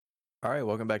All right,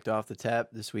 welcome back to Off the Tap.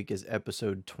 This week is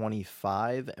episode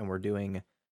 25, and we're doing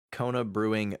Kona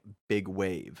Brewing Big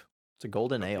Wave. It's a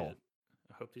golden ale.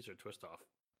 I hope these are twist off.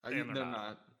 They're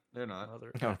not. They're not.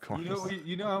 Of course.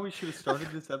 You know how we should have started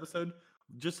this episode?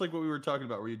 Just like what we were talking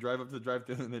about, where you drive up to the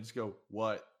drive-thru and then just go,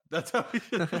 "What?" That's how we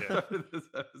should have started this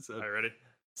episode. All right, ready?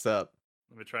 What's up?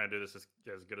 Let me try and do this as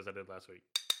good as I did last week.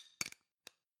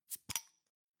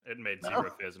 It made zero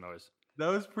fizz noise. That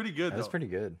was pretty good. That was pretty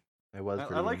good. It was.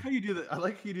 I like how you do the. I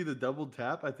like how you do the double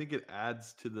tap. I think it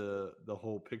adds to the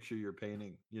whole picture you're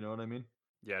painting. You know what I mean?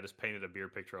 Yeah, I just painted a beer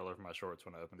picture all over my shorts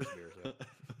when I opened this beer. So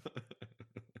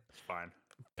it's fine.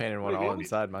 Painted one all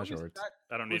inside my shorts.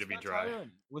 I don't need to be dry.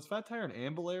 Was Fat Tire an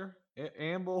Amber?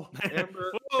 Amber?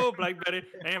 Oh, Black Betty,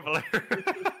 Amber.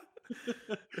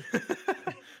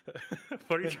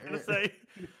 What are you trying to say?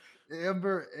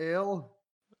 Amber Ale?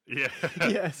 Yeah.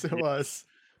 Yes, it was.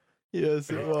 Yes,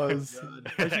 it was.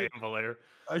 I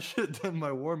should have done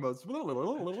my warm-ups.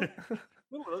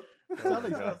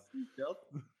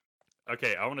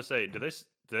 Okay, I want to say, do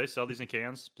they sell these in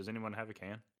cans? Does anyone have a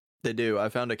can? They do. I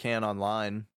found a can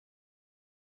online.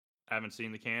 I haven't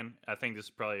seen the can. I think this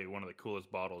is probably one of the coolest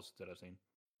bottles that I've seen.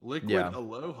 Liquid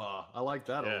Aloha. I like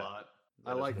that a lot.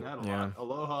 I like that a lot.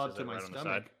 Aloha to my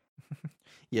stomach.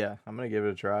 Yeah, I'm going to give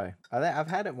it a try. I've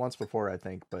had it once before, I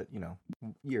think, but,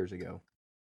 years ago.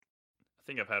 I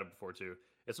think I've had it before, too.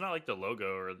 It's not like the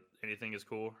logo or anything is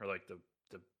cool, or like the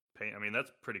paint. I mean,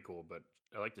 that's pretty cool, but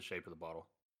I like the shape of the bottle.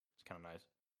 It's kind of nice.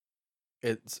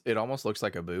 It almost looks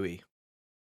like a buoy.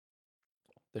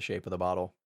 The shape of the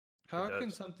bottle. How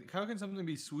can something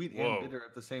be sweet and bitter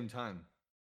at the same time?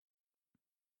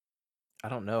 I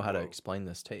don't know how to explain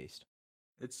this taste.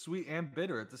 It's sweet and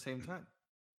bitter at the same time.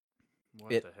 What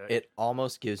the heck? It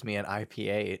almost gives me an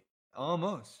IPA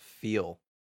feel.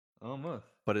 Almost.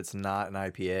 But it's not an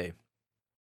IPA.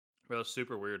 Well, it's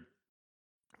super weird.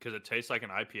 Because it tastes like an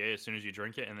IPA as soon as you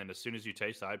drink it, and then as soon as you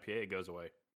taste the IPA, it goes away.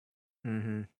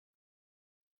 Mm-hmm.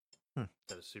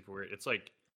 That is super weird. It's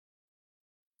like,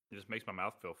 it just makes my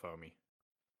mouth feel foamy.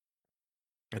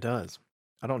 It does.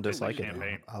 I don't dislike it.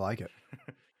 I like it.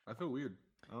 I feel weird.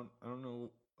 I don't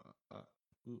know.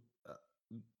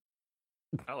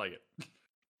 I like it.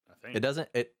 I think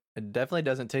it definitely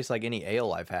doesn't taste like any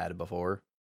ale I've had before.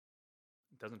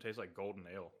 It doesn't taste like golden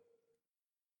ale.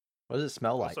 What does it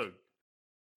smell like? Also,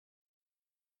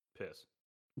 piss.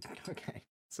 Okay.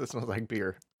 So it smells like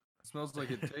beer. It smells like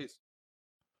it tastes.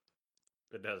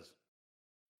 It does.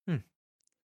 I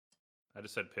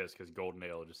just said piss because golden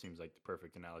ale just seems like the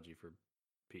perfect analogy for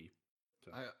pee.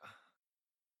 So.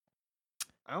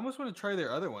 I almost want to try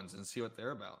their other ones and see what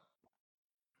they're about.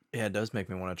 Yeah, it does make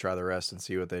me want to try the rest and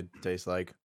see what they taste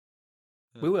like.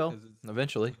 We will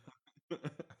eventually.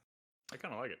 I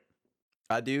kind of like it.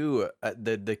 I do.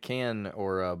 The can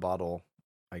or bottle,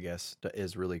 I guess,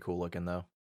 is really cool looking though.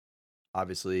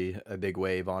 Obviously, a big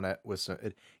wave on it with some.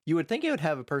 You would think it would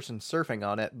have a person surfing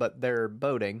on it, but they're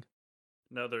boating.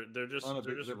 No, they're just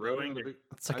rowing.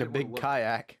 It's like a big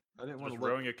kayak. I didn't want to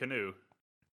rowing a canoe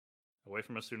away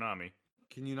from a tsunami.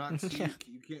 Can you not see?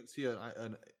 You can't see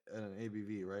an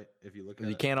ABV, right? If you look at it,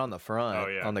 you can on the front. Oh,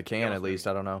 yeah. On the can, at least.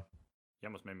 I don't know. You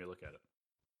almost made me look at it.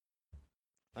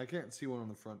 I can't see one on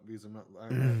the front because I'm not. I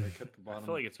kept the bottom. I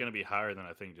feel like it's going to be higher than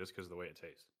I think just because of the way it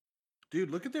tastes. Dude,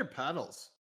 look at their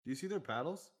paddles. Do you see their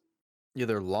paddles? Yeah,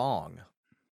 they're long.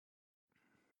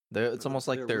 It's almost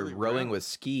like they're really rowing with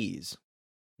skis.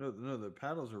 No, the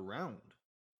paddles are round.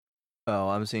 Oh,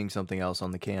 I'm seeing something else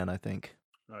on the can, I think.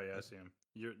 Oh yeah, I see him.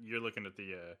 You're looking at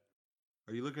the.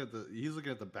 Are you looking at the? He's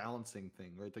looking at the balancing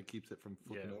thing, right? That keeps it from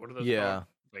flipping over. What are those? Yeah, called?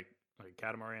 Like a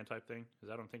catamaran type thing. Is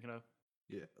that what I'm thinking of?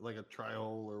 Yeah, like a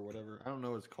trial or whatever. I don't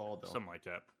know what it's called though. Something like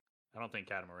that. I don't think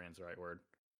catamaran's the right word.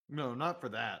 No, not for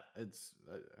that. It's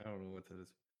I don't know what that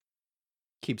is.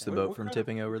 Keeps the boat from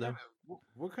tipping over there.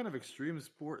 What kind of extreme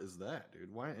sport is that,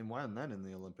 dude? Why isn't that in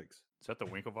the Olympics? Is that the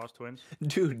Winklevoss twins?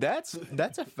 Dude, that's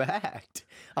a fact.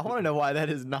 I want to know why that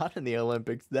is not in the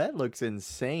Olympics. That looks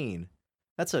insane.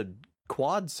 That's a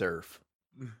quad surf.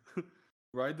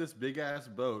 Ride this big ass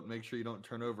boat. Make sure you don't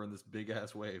turn over in this big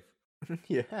ass wave.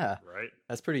 Yeah. Right.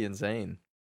 That's pretty insane.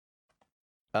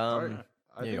 All right.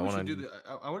 I think we should do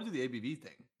I want to do the ABV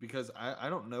thing because I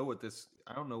don't know what to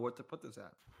put this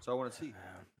at. So I want to see.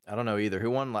 I don't know either. Who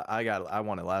won? I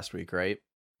won it last week, right?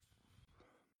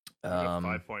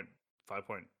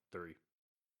 5.3.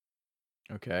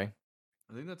 Okay.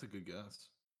 I think that's a good guess.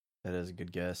 That is a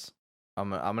good guess.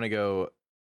 I'm gonna go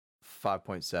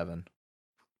 5.7.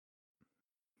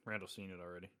 Randall's seen it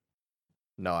already.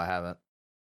 No, I haven't.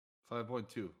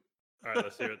 5.2. All right,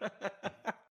 let's hear it.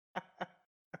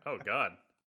 Oh God.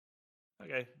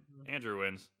 Okay, Andrew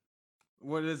wins.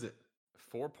 What is it?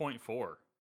 4.4.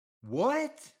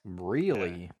 What?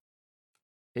 Really? Yeah.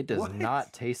 It does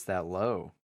not taste that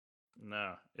low.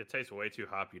 No, it tastes way too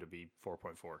hoppy to be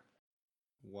 4.4.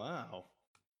 Wow.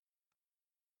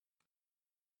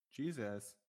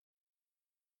 Jesus.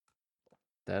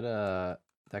 That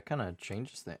kind of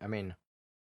changes things. I mean,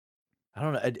 I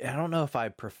don't know. I don't know if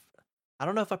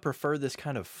I prefer this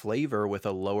kind of flavor with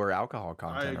a lower alcohol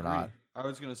content or not. I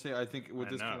was gonna say, I think with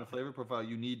this kind of flavor profile,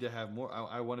 you need to have more.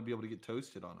 I want to be able to get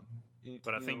toasted on them.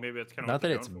 But I think maybe it's kind of not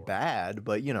that it's bad,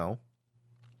 but you know,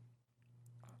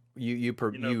 you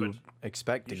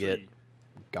expect to get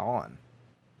gone.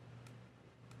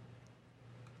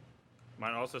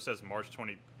 Mine also says March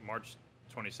 27th,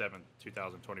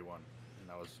 2021, and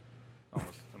that was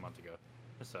almost a month ago.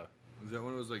 So is that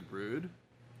when it was like brewed?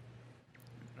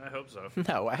 I hope so.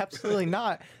 No, absolutely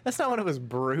not. That's not when it was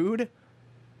brewed.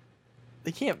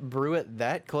 They can't brew it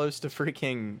that close to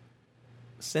freaking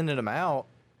sending them out.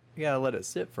 You gotta let it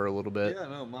sit for a little bit. Yeah,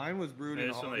 no, mine was brewed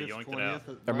in August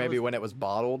 20th. Or maybe when it was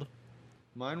bottled.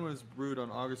 Mine was brewed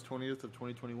on August 20th of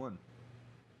 2021.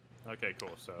 Okay, cool.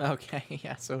 So. Okay,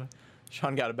 yeah. So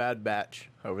Sean got a bad batch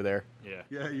over there. Yeah.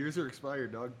 Yeah, yours are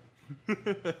expired, dog.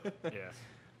 Yeah.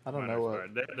 I don't know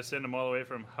what. They had to send them all the way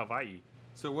from Hawaii.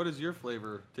 So what does your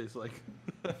flavor taste like?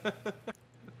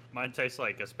 Mine tastes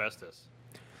like asbestos.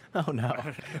 Oh no,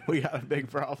 we got a big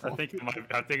problem.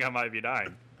 I think I might be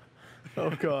dying.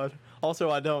 Oh god. Also,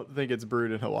 I don't think it's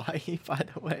brewed in Hawaii, by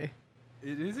the way.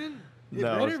 It isn't? It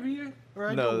No. better be, or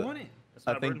I don't want it. It's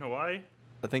not brewed in Hawaii?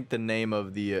 I think the name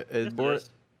of the is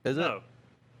it?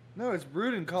 No, it's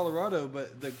brewed in Colorado,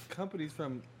 but the company's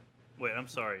from. Wait, I'm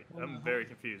sorry. I'm very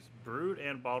confused. Brewed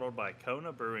and bottled by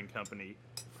Kona Brewing Company,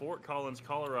 Fort Collins,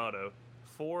 Colorado,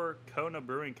 for Kona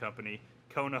Brewing Company,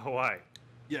 Kona, Hawaii.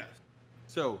 Yes.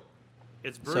 So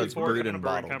it's brewed for Kona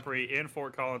Brewing Company in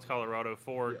Fort Collins, Colorado,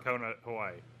 for Kona,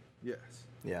 Hawaii. Yes.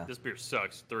 Yeah. This beer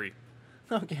sucks. 3.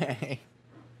 Okay.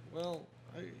 Well,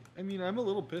 I mean, I'm a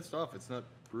little pissed off. It's not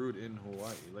brewed in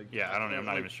Hawaii. Like. Yeah, I'm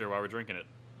not even sure why we're drinking it.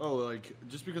 Oh, like,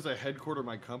 just because I headquarter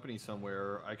my company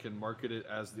somewhere, I can market it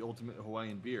as the ultimate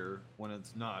Hawaiian beer when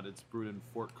it's not. It's brewed in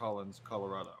Fort Collins,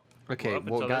 Colorado. Okay,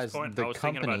 well guys,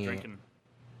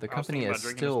 the company is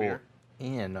still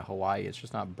in Hawaii. It's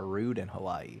just not brewed in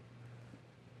Hawaii.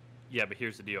 Yeah, but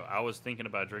here's the deal. I was thinking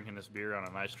about drinking this beer on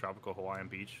a nice tropical Hawaiian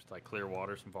beach with like clear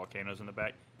water, some volcanoes in the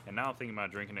back, and now I'm thinking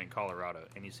about drinking it in Colorado.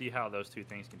 And you see how those two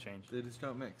things can change? They just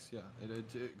don't mix, yeah.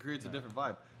 It creates a different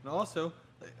vibe. And also,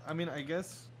 I mean, I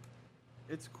guess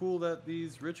it's cool that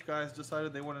these rich guys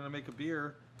decided they wanted to make a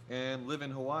beer and live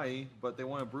in Hawaii, but they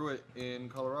want to brew it in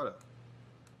Colorado.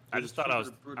 I just thought I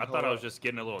was just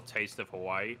getting a little taste of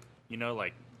Hawaii. You know,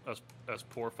 like us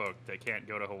poor folk that can't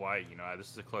go to Hawaii. You know, this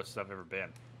is the closest I've ever been,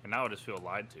 and now I just feel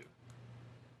lied to.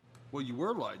 Well, you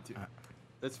were lied to.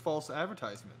 That's false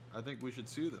advertisement. I think we should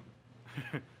sue them.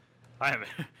 I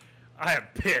am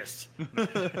pissed.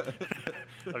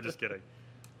 I'm just kidding.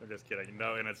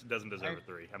 No, and it doesn't deserve a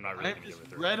 3. I'm not really going to give it a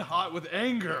 3. Red hot with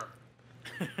anger.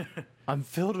 I'm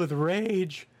filled with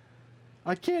rage.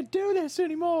 I can't do this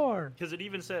anymore. Because it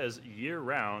even says,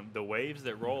 year-round, the waves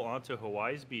that roll onto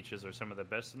Hawaii's beaches are some of the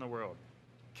best in the world.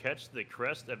 Catch the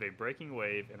crest of a breaking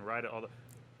wave and ride it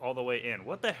all the way in.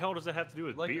 What the hell does that have to do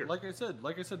with beer? Like I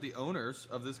said, the owners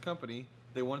of this company,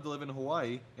 they wanted to live in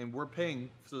Hawaii, and we're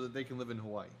paying so that they can live in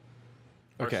Hawaii.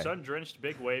 Okay. Our sun-drenched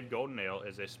Big Wave Golden Ale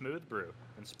is a smooth brew,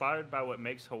 inspired by what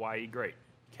makes Hawaii great.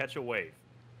 Catch a wave.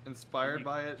 Inspired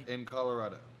by it in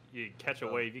Colorado. You catch a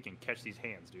wave, you can catch these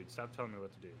hands, dude. Stop telling me what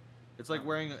to do. It's like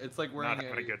wearing not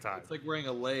having a good time. It's like wearing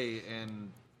a lei in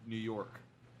New York.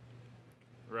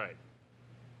 Right.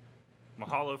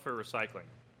 Mahalo for recycling.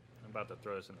 I'm about to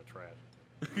throw this in the trash.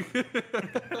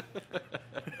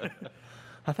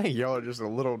 I think y'all are just a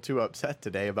little too upset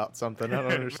today about something. I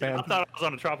don't understand. I thought I was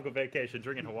on a tropical vacation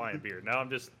drinking Hawaiian beer. Now I'm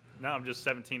just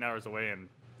 17 hours away in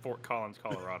Fort Collins,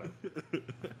 Colorado.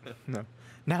 No.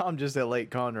 Now I'm just at Lake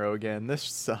Conroe again. This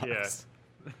sucks.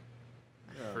 Yeah.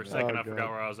 For a second, I forgot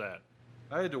where I was at.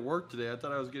 I had to work today. I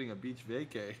thought I was getting a beach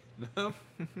vacay. No.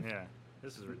 Yeah.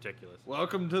 This is ridiculous.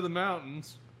 Welcome to the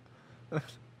mountains.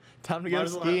 Time to go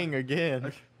skiing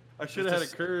again. I should have had a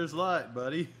Coors Light,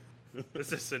 buddy. This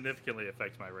just significantly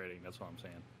affects my rating. That's what I'm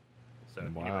saying. So,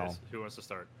 wow. Anyways, who wants to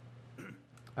start?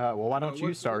 Well, why don't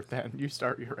you start then? You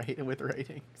start your rating with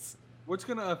ratings. What's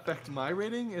going to affect my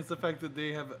rating is the fact that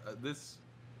they have this.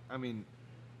 I mean,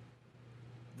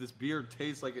 this beer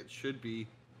tastes like it should be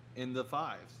in the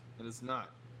 5s, and it's not.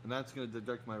 And that's going to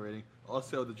deduct my rating.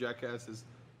 Also, the jackasses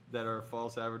that are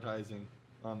false advertising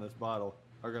on this bottle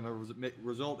are going to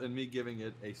result in me giving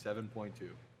it a 7.2.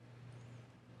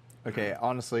 Okay,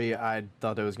 honestly, I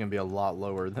thought it was gonna be a lot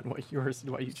lower than what you just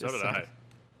So did said. I.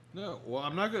 No, well,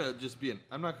 I'm not gonna just be.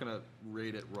 I'm not gonna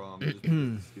rate it wrong just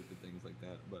because of stupid things like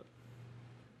that. But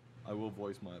I will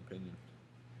voice my opinion.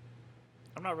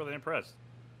 I'm not really impressed.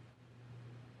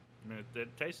 I mean,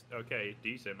 it tastes okay,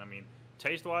 decent. I mean,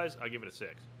 taste-wise, I give it a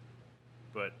 6.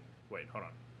 But wait, hold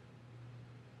on.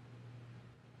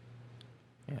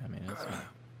 Yeah, I mean it's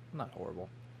not horrible.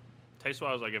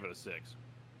 Taste-wise, I give it a 6.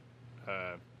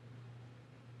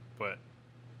 But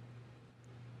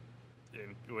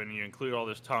when you include all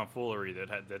this tomfoolery that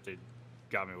they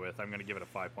got me with, I'm going to give it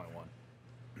a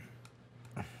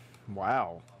 5.1.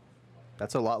 Wow,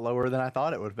 that's a lot lower than I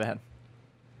thought it would have been.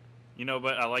 You know,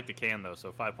 but I like the can though,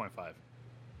 so 5.5.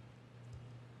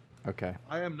 Okay,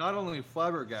 I am not only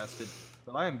flabbergasted,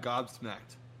 but I am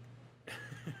gobsmacked.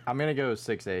 I'm gonna go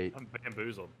 6.8. I'm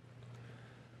bamboozled.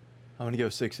 I'm gonna go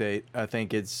 6.8. I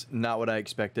think it's not what I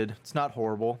expected. It's not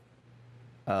horrible.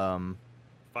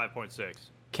 5.6.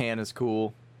 Can is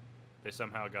cool. They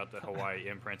somehow got the Hawaii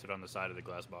imprinted on the side of the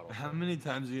glass bottle. How many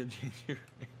times are you gonna change your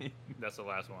name? That's the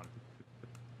last one.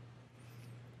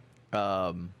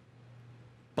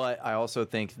 But I also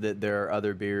think that there are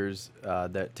other beers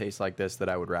that taste like this that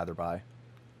I would rather buy,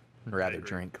 rather agree.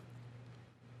 drink,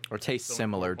 or taste It's only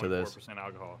similar to this. 4.4%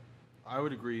 alcohol. I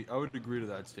would agree. I would agree to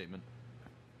that statement.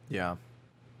 Yeah, a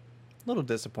little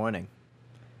disappointing.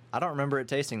 I don't remember it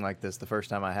tasting like this the first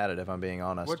time I had it. If I'm being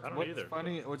honest. I don't What's either.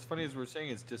 funny? What's funny is we're saying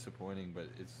it's disappointing, but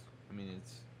it's. I mean,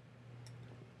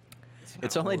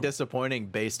 It's not only horrible. disappointing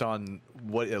based on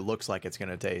what it looks like it's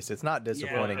gonna taste. It's not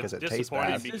disappointing because it's it tastes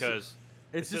disappointing bad. because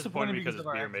It's disappointing because it's of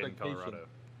our beer made in expectation. Colorado.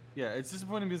 Yeah, it's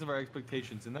disappointing because of our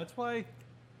expectations, and that's why,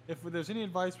 if there's any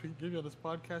advice we can give you on this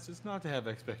podcast, it's not to have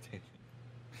expectations.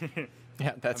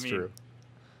 Yeah, that's I mean, true.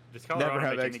 Does Colorado Never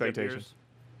have make any good expectations. beers?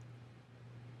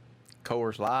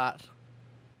 Coors Light.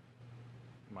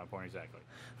 My point exactly.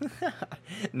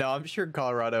 No, I'm sure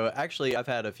Colorado. Actually, I've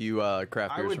had a few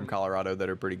craft I beers from would- Colorado that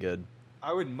are pretty good.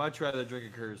 I would much rather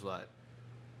drink a Coors Light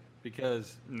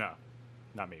because No,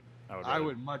 not me. I rather-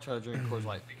 would much rather drink Coors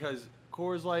Light because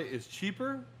Coors Light is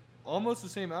cheaper, almost the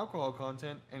same alcohol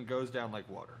content, and goes down like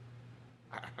water.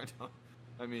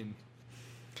 I mean,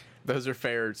 Those are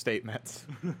fair statements.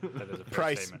 That is a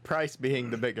fair statement. Price being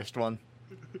the biggest one.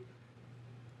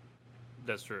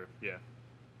 That's true. Yeah.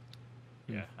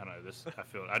 Yeah. I don't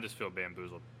know. I just feel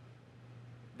bamboozled.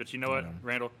 But you know what, Yeah.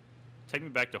 Randall? Take me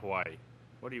back to Hawaii.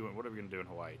 What are we gonna do in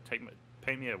Hawaii?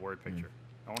 Paint me a word picture.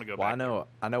 I want to go Well, back.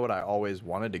 I know what I always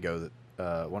wanted to go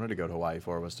to Hawaii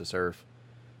for was to surf.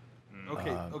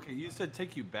 okay, Um, okay. You said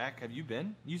take you back. Have you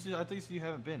been? You said I think you said you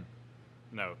haven't been.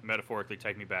 No, metaphorically,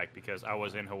 take me back because I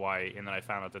was in Hawaii and then I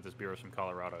found out that this beer was from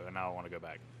Colorado and now I want to go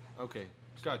back. Okay,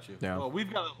 got you. Yeah. Well,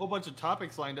 we've got a whole bunch of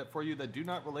topics lined up for you that do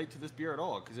not relate to this beer at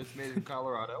all because it's made in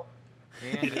Colorado.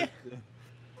 And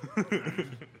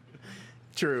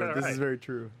True. All This right. is very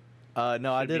true.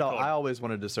 No, I Should be did. called- I always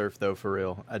wanted to surf though, for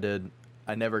real. I did.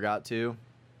 I never got to.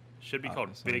 Should be Oh,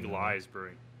 called so Big yeah. Lies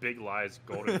Brewing. Big Lies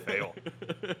Golden Fail.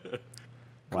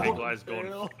 Wow. Big Lies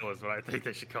Golden Fail. Fail is what I think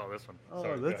they should call this one. oh,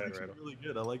 Sorry, go that's ahead, actually Randall. really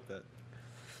good. I like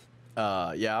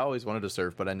that. Yeah, I always wanted to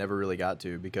surf, but I never really got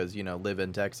to because live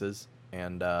in Texas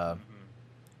and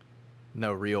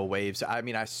no real waves. I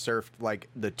mean, I surfed like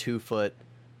the 2-foot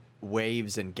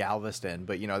waves in Galveston,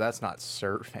 but that's not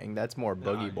surfing. That's more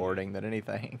Nah, boogie yeah. boarding than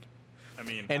anything. I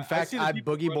mean, In I fact, see the I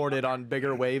people boogie running boarded out on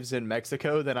bigger waves in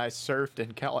Mexico than I surfed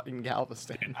in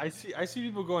Galveston. I see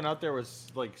people going out there with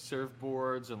like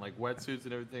surfboards and like wetsuits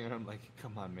and everything, and I'm like,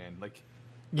 come on, man, like.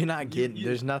 You're not getting. you-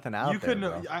 There's nothing out You there.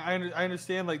 couldn't. Bro. I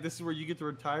understand. Like this is where you get to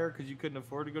retire because you couldn't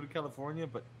afford to go to California,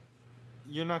 but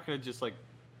you're not gonna just like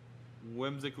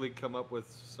whimsically come up with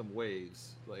some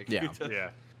waves. Like Yeah.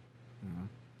 yeah. Mhm.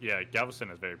 Yeah, Galveston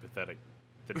is very pathetic.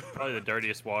 Probably the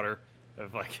dirtiest water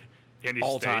of like any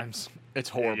All state. times. It's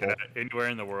horrible. Yeah, anywhere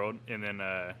in the world. And then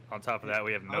on top of that,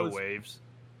 we have I no was- waves.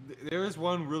 There is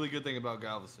one really good thing about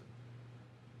Galveston.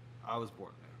 I was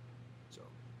born there, so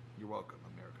you're welcome,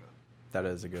 America. That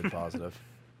is a good positive.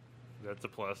 That's a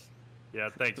plus. Yeah,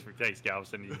 thanks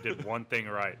Galveston. You did one thing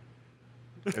right.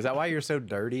 Is that why you're so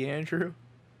dirty, Andrew?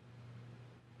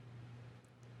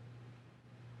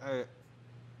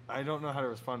 I don't know how to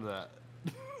respond to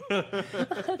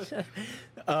that.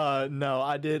 No,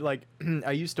 I did like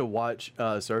I used to watch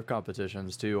surf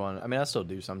competitions too I mean I still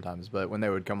do sometimes, but when they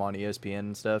would come on ESPN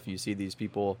and stuff, you see these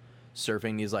people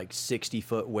surfing these like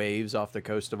 60-foot waves off the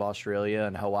coast of Australia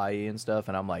and Hawaii and stuff,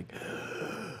 and I'm like,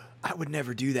 I would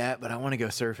never do that, but I want to go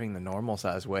surfing the normal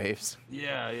size waves.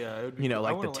 Yeah. It would be cool. I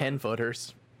Like the wanna learn-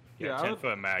 10-footers. Yeah, Yeah, I 10 would-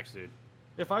 foot max, dude.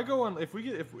 If I go on, if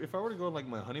I were to go on like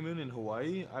my honeymoon in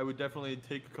Hawaii, I would definitely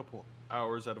take a couple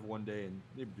hours out of one day and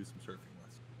maybe do some surfing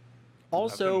lessons.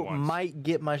 Also, once. might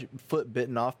get my foot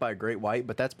bitten off by a great white,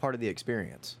 but that's part of the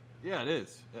experience. Yeah, it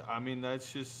is. I mean,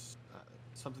 that's just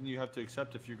something you have to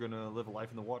accept if you're gonna live a life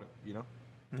in the water. You know.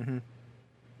 Mm-hmm.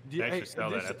 Do you, They actually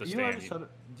sell that at the you know, I stand. just thought-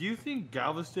 do you think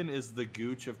Galveston is the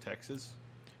Gooch of Texas?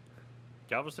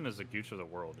 Galveston is the gooch of the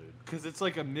world, dude. Because it's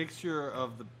like a mixture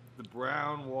of the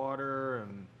brown water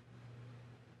and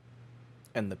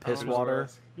And the piss I don't know what water.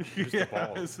 else. Just the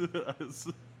balls. Yes.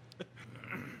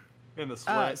 And the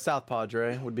sweat. South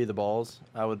Padre would be the balls,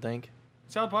 I would think.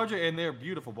 South Padre, and they're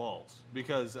beautiful balls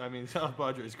because I mean South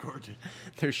Padre is gorgeous.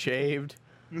 They're shaved.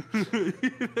 Oh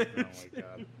my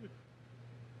god.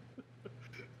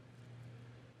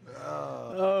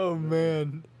 Oh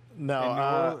man,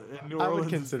 no, in New I Orleans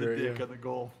would is consider the it. dick Yeah. of the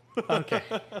goal. Okay.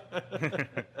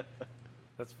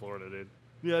 That's Florida, dude.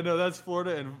 Yeah, no, that's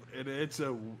Florida, and it's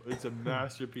a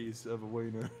masterpiece of a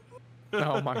wiener.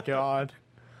 Oh my god.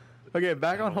 Okay,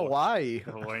 back on Hawaii.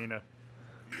 Helena.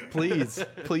 Please,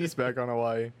 please, back on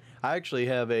Hawaii. I actually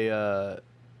have a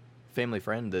family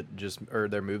friend that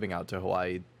they're moving out to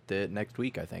Hawaii next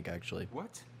week, I think. Actually,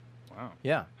 What? Wow.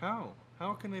 yeah. How?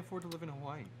 How can they afford to live in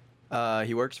Hawaii?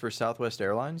 He works for Southwest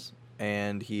Airlines,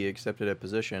 and he accepted a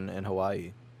position in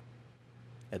Hawaii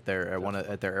at their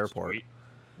airport. Sweet.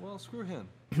 Well, screw him.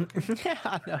 Yeah,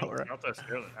 I know, right? Southwest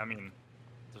Airlines. I mean,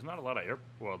 there's not a lot of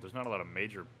there's not a lot of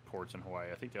major ports in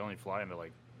Hawaii. I think they only fly into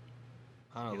like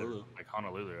either, Honolulu. like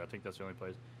Honolulu. I think that's the only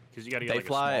place. Because you got to get They like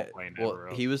fly. a small plane Well, everywhere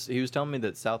else. he was telling me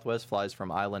that Southwest flies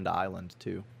from island to island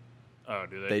too. Oh,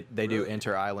 do they? They do Really?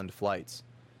 inter-island flights.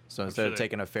 So instead sure of they-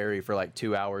 taking a ferry for like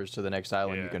 2 hours to the next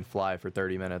island, you Yeah. can fly for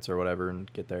 30 minutes or whatever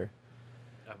and get there.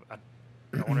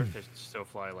 I wonder if they still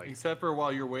fly like. Except for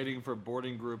while you're waiting for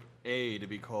boarding group A to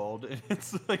be called, and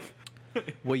it's like.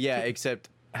 Well, yeah, except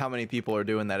how many people are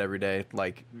doing that every day?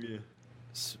 Like Yeah.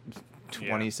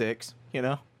 26, you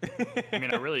know? I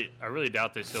mean, I really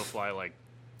doubt they still fly like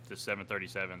the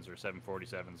 737s or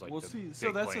 747s, like Well, the see, big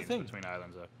so that's the planes thing. between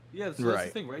islands. Though. Yeah, so that's Right.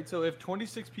 the thing, right? So if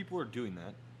 26 people are doing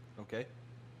that, okay,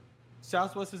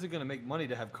 Southwest isn't going to make money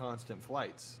to have constant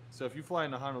flights. So if you fly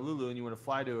into Honolulu and you want to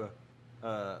fly to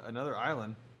another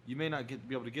island, you may not be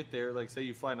able to get there. Like, say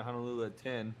you fly into Honolulu at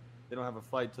 10, they don't have a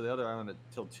flight to the other island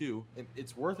until 2.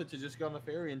 It's worth it to just go on the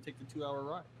ferry and take the 2-hour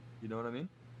ride. You know what I mean?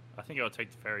 I think I would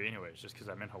take the ferry anyways, just because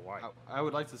I'm in Hawaii. I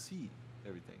would like to see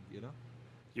everything, you know?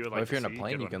 You would Well, like if you're in to a see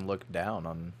plane, good you one. can look down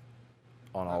on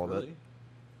all Not of it. really.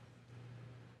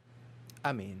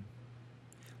 I mean,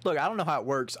 look, I don't know how it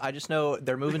works. I just know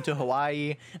they're moving to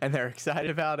Hawaii and they're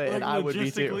excited about it, and Like, I would be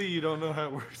too. logistically, you don't know how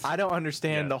it works. I don't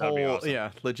understand Yeah, the that'd be whole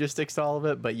awesome. logistics to all of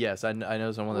it, but yes, I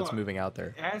know someone that's Well, moving out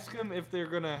there. Ask them if they're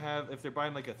gonna have if they're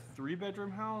buying like a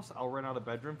 3-bedroom house. I'll rent out a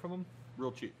bedroom from them,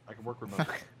 real cheap. I can work remote.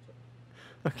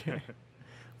 Okay.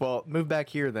 Well, move back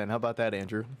here then. How about that,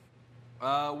 Andrew?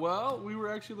 Well, we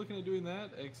were actually looking at doing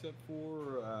that, except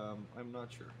for I'm not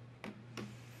sure.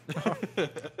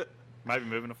 Might be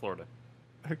moving to Florida.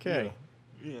 Okay.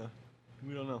 Yeah,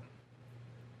 we don't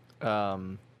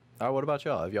know. What about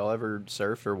y'all? Have y'all ever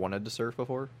surfed or wanted to surf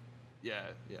before? Yeah.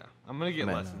 I'm gonna get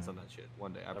Man, lessons on that shit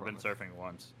one day. I I've been promise. surfing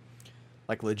once.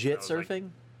 Like legit I was like- surfing?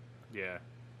 Yeah,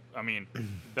 I mean,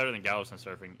 better than Galveston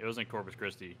surfing. It was in Corpus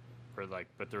Christi,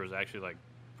 but there was actually like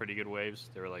pretty good waves.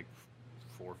 They were like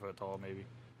 4 foot tall, maybe.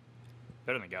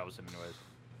 Better than Galveston, anyways.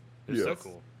 It was Yeah. so That's-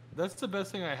 cool. That's the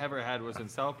best thing I ever had was in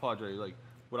South Padre. Like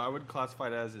what I would classify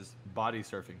it as is body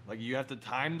surfing. Like you have to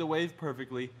time the wave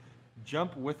perfectly,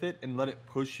 jump with it, and let it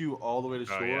push you all the way to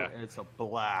Oh, shore, yeah. and it's a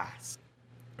blast.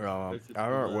 It's a I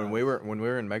remember when blast. we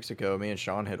were in Mexico, me and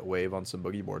Sean hit a wave on some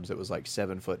boogie boards that was like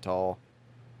 7 foot tall.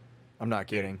 I'm not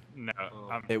kidding. No,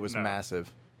 Oh. It was no.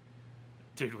 massive.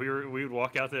 Dude, we would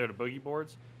walk out there to boogie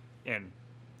boards, and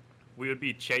we would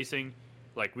be chasing.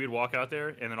 Like we'd walk out there,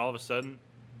 and then all of a sudden,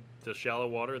 the shallow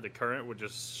water, the current would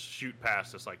just shoot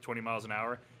past us like 20 miles an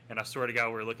hour. And I swear to God,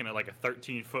 we were looking at like a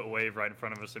 13-foot wave right in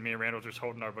front of us, and me and Randall were just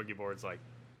holding our boogie boards, like,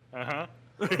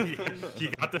 you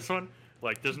got this one.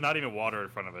 Like, there's not even water in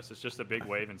front of us. It's just a big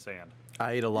wave and sand.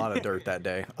 I ate a lot of dirt that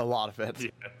day. A lot of it. Yeah.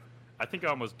 I think I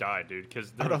almost died, dude,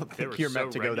 because I don't think you're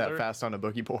meant to go that regular. fast on a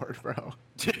boogie board, bro.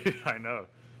 Dude, I know.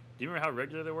 Do you remember how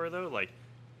regular they were though? Like,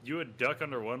 you would duck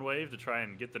under one wave to try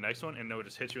and get the next one, and it would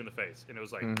just hit you in the face, and it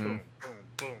was like Mhm. boom, boom,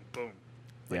 boom, boom.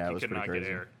 Like, Yeah, it you was could pretty not crazy.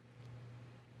 get air.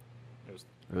 It was.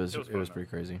 It was It was it was fun, pretty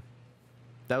crazy.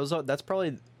 That's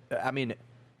probably. I mean,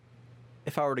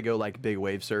 if I were to go like big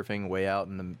wave surfing way out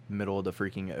in the middle of the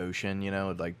freaking ocean, you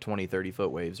know, like 20, 30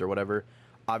 foot waves or whatever.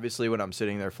 Obviously, when I'm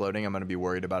sitting there floating, I'm gonna be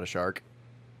worried about a shark.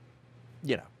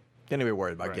 You know, Can't even be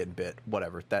worried about Right. getting bit.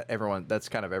 Whatever. That's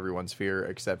kind of everyone's fear,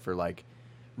 except for like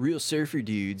real surfer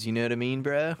dudes. You know what I mean,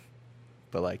 bruh?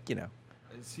 But like, you know,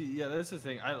 See, yeah, that's the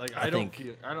thing. I think-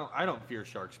 I don't fear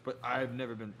sharks, but I've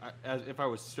never been. If I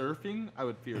was surfing, I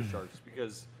would fear sharks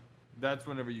because that's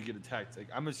whenever you get attacked. Like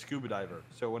I'm a scuba diver,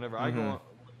 so whenever I go Mhm. on,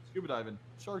 scuba diving,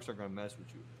 sharks aren't gonna mess with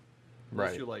you. Right.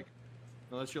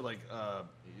 Unless you're like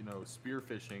you know, spear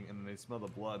fishing and they smell the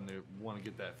blood and they want to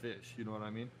get that fish. You know what I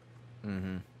mean?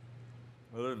 mm-hmm.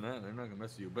 Other than that, they're not gonna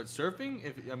mess with you. But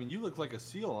surfing, you look like a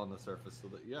seal on the surface, so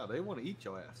that yeah, they want to eat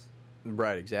your ass.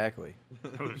 Right, exactly.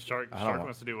 The shark I don't shark want-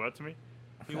 wants to do what to me?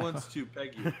 He wants to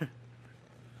peg you.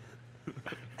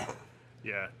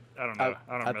 Yeah, I don't know.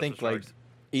 I don't I mess think with like sharks.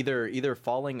 either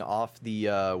falling off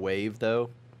the wave though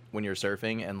when you're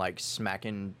surfing and like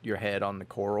smacking your head on the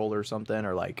coral or something,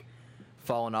 or like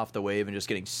falling off the wave and just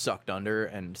getting sucked under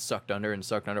and sucked under and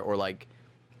sucked under, or like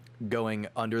going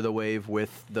under the wave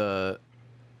with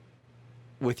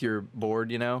your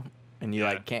board, you know, and you Yeah.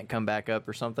 like can't come back up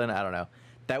or something. I don't know.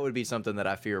 That would be something that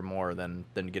I fear more than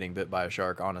getting bit by a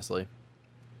shark, honestly.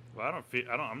 Well,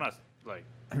 I'm not like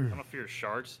I don't fear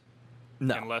sharks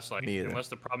No, unless like me either. unless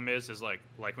the problem is like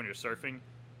when you're surfing.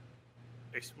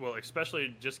 Well,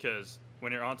 especially just because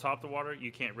when you're on top of the water,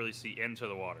 you can't really see into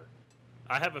the water.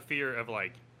 I have a fear of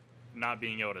like not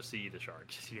being able to see the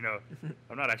sharks. You know,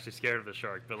 I'm not actually scared of the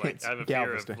shark, but like It's I have a fear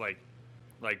Galveston. of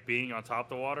like being on top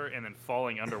of the water and then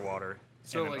falling underwater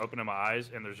So, and then like- opening my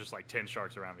eyes and there's just like 10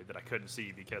 sharks around me that I couldn't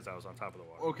see because I was on top of the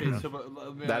water. Okay, so but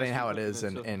let me That ask ain't you how a it is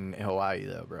question. in Hawaii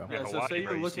though, bro. Yeah, In so Hawaii, say you're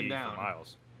bro, you looking see down. for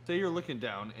miles. Say you're looking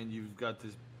down and you've got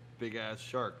this big ass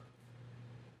shark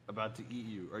about to eat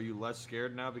you. Are you less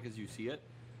scared now because you see it?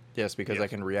 Yes, because I Yes.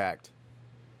 can react.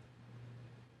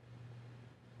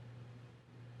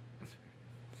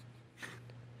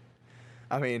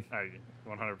 I mean,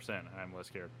 100%. I'm less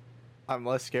scared. I'm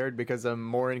less scared because I'm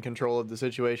more in control of the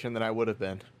situation than I would have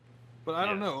been. But I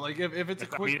don't Yeah. know. Like if it's a I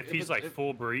quick, mean, if he's like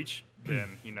full breach,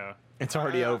 then you know. It's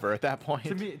already over at that point.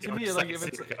 to me, it's like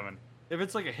it's coming. if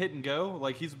it's like a hit and go,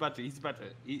 like he's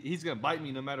gonna bite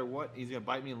me no matter what. He's gonna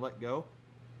bite me and let go.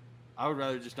 I would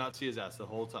rather just not see his ass the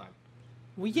whole time.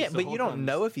 Well, yeah, Just the but whole you don't time,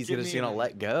 know just if he's give just me gonna an-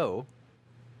 let go.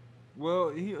 Well,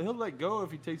 he'll let go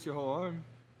if he takes your whole arm.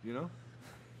 You know.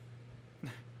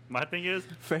 My thing is,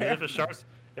 Fair. if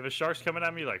a shark's coming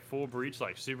at me like full breach,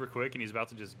 like super quick, and he's about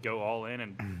to just go all in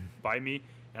and bite me,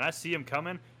 and I see him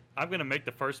coming, I'm gonna make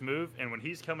the first move, and when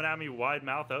he's coming at me wide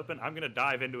mouth open, I'm gonna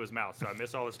dive into his mouth so I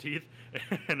miss all his teeth,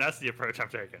 and that's the approach I'm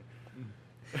taking.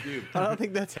 Dude, I don't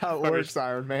think that's how it First. works,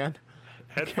 Iron Man.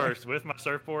 Head first with my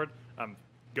surfboard, I'm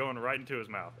going right into his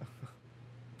mouth.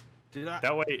 did I?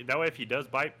 That way, if he does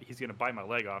bite, he's gonna bite my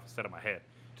leg off instead of my head.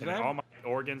 Did And then I- all my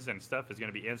organs and stuff is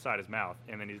gonna be inside his mouth,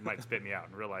 and then he might spit me out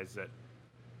and realize that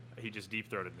he just deep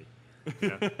throated me. You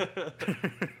know?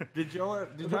 Did y'all?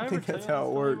 Did don't I ever think tell that's you how that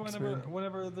it story works, whenever, man.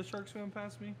 whenever the shark swam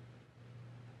past me?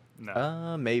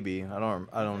 No. Maybe. I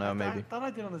don't know. I Maybe. thought I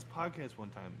did on this podcast one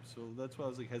time, so that's why I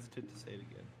was like hesitant to say it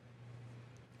again.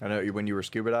 I know when you were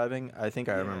scuba diving. I think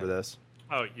I remember Yeah. this.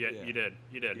 Oh yeah, Yeah. you did.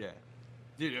 You did. Yeah,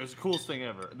 dude, it was the coolest thing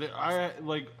ever.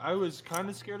 I was kind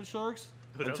of scared of sharks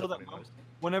That was until that funny moment. noise.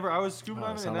 Whenever I was scuba Oh,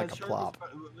 diving sound and like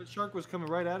a that shark was coming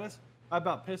right at us, I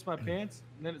about pissed my pants,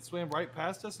 and then it swam right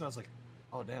past us, and I was like,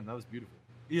 "Oh damn, that was beautiful."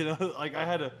 You know, like I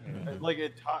had like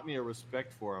it taught me a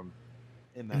respect for him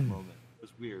in that moment. It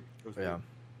was weird. It was Yeah. weird.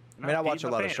 I mean, I Not watch a peeing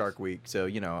my lot of pants. Shark Week, so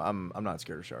you know, I'm not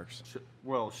scared of sharks.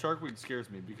 Well, Shark Week scares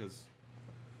me because,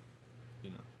 you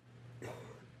know,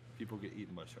 people get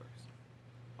eaten by sharks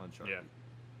on Shark Yeah.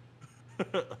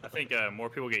 Week. I think more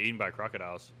people get eaten by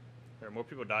crocodiles. Or more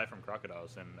people die from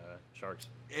crocodiles than sharks.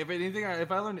 If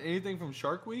I learned anything from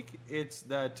Shark Week, it's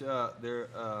that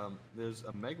there's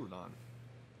a megalodon.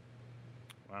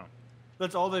 Wow.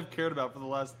 That's all they've cared about for the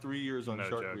last 3 years on No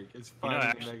Shark joke. Week. Is You know, finding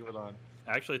actually- a megalodon.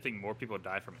 I actually think more people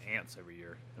die from ants every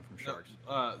year than from No, sharks.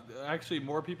 actually,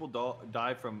 more people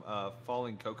die from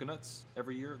falling coconuts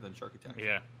every year than shark attacks.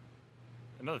 Yeah.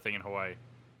 Another thing in Hawaii.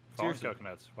 Falling Seriously.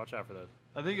 coconuts. Watch out for those.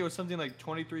 I think it was something like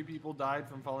 23 people died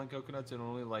from falling coconuts, and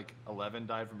only like 11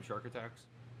 died from shark attacks.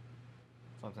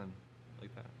 Something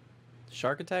like that.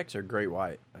 Shark attacks are great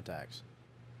white attacks.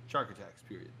 Shark attacks,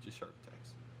 period. Just shark attacks.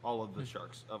 All of the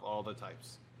sharks of all the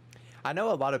types. I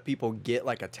know a lot of people get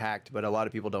like attacked, but a lot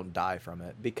of people don't die from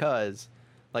it because,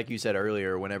 like you said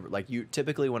earlier, whenever like you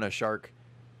typically when a shark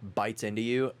bites into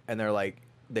you and they're like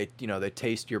they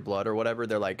taste your blood or whatever,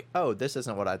 they're like, oh, this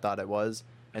isn't what I thought it was,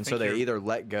 and so think they you're- either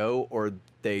let go or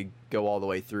they go all the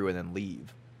way through and then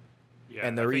leave. Yeah,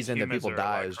 And the I think reason that humans people are a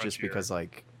lot die is just crunchier. because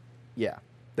like, yeah,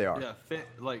 they are. Yeah,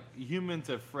 like humans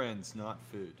are friends, not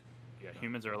food. Yeah,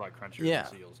 humans are a lot crunchier Yeah.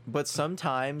 than seals. But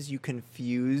sometimes you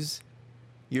confuse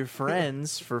your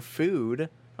friends for food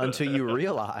until you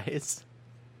realize.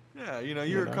 Yeah,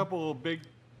 you're know? a couple of big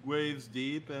waves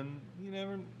deep, and you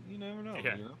never know.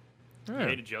 Yeah. You know? You Yeah.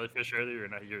 ate a jellyfish earlier,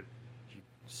 and now you're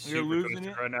super losing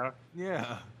toasted it? right now.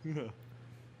 Yeah.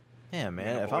 Yeah, Me man.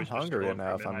 and the If I'm boys are hungry scrolling for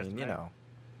enough, I midnight mean,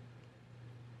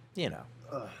 snack.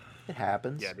 Ugh. it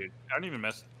happens. Yeah, dude. I don't even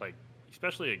mess like,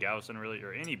 especially at Galveston, really,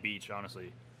 or any beach.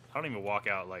 Honestly, I don't even walk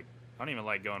out. Like, I don't even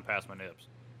like going past my nips.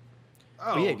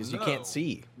 Oh, Well, yeah, because you no. can't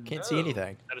see. Can't see No.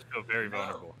 anything. I just feel very No.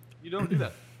 vulnerable. You don't do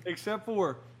that. Except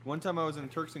for one time I was in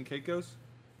Turks and Caicos,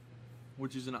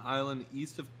 which is an island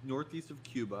northeast of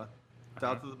Cuba,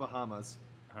 south of the Bahamas,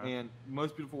 Uh-huh. and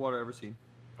most beautiful water I've ever seen.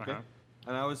 Okay. Uh-huh.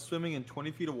 And I was swimming in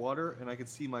 20 feet of water, and I could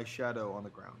see my shadow on the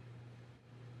ground.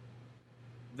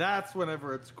 That's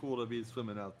whenever it's cool to be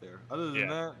swimming out there. Other than Yeah.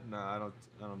 that, no, I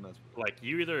don't mess with it. Like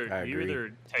you either I you agree.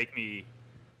 either take me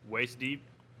waist deep,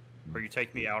 or you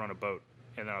take me out on a boat,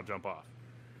 and then I'll jump off.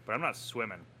 But I'm not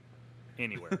swimming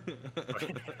anywhere.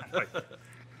 like,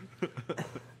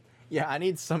 Yeah, I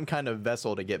need some kind of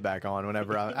vessel to get back on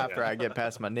whenever after I get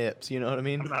past my nips. You know what I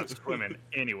mean? I'm not swimming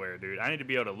anywhere, dude. I need to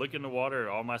be able to look in the water,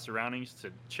 all my surroundings,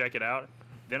 to check it out.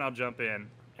 Then I'll jump in,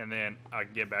 and then I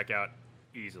can get back out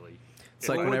easily. It's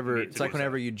like If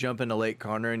whenever you jump into Lake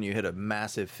Conner and you hit a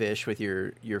massive fish with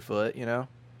your foot. You know?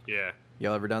 Yeah,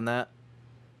 Y'all ever done that?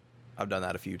 I've done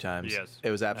that a few times. Yes,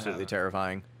 It was I absolutely have.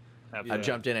 terrifying. absolutely. I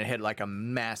jumped in and hit like a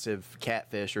massive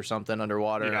catfish or something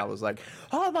underwater, and Yeah. I was like,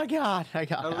 "Oh my god!" I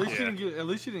got. At least Yeah. at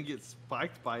least you didn't get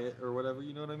spiked by it or whatever.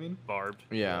 You know what I mean? Barbed.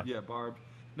 Yeah. Yeah, barbed.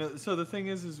 No, so the thing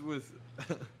is with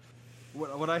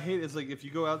what I hate is like if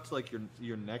you go out to like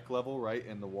your neck level, right,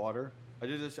 in the water. I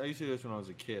did this. I used to do this when I was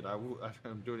a kid. I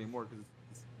don't do it anymore because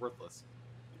it's worthless.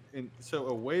 And so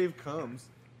a wave comes,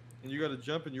 and you got to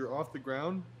jump, and you're off the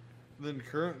ground. And then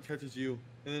current catches you,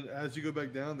 and then as you go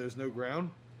back down, there's no ground.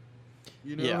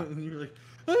 You know, Yeah. and you're like,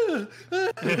 ah,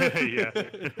 Yeah.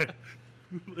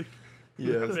 like,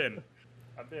 Yeah.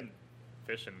 I've been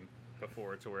fishing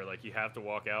before to where like you have to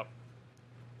walk out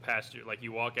past you, like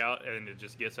you walk out and it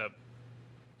just gets up,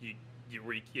 it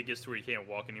gets to where you can't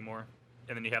walk anymore,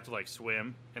 and then you have to like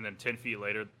swim, and then 10 feet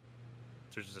later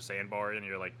there's just a sandbar and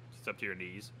you're like it's up to your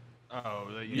knees. oh,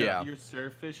 Yeah. you're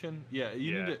surf fishing. Yeah,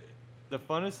 you Yeah. need to. The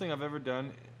funnest thing I've ever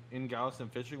done in Galveston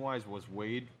fishing wise was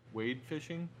wade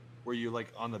fishing, where you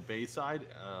like on the bay side,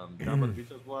 down by the beach.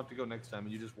 We'll have to go next time,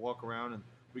 and you just walk around, and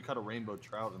we caught a rainbow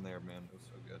trout in there, man. It was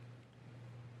so good.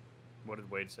 What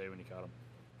did Wade say when you caught him?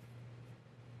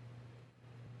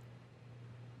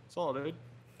 That's all, dude.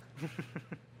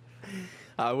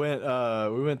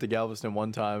 We went to Galveston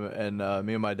one time, and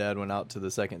me and my dad went out to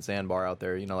the second sandbar out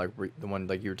there. You know, like the one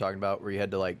like you were talking about, where you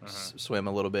had to like swim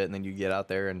a little bit, and then you get out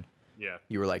there, and Yeah.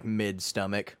 you were like mid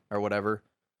stomach or whatever,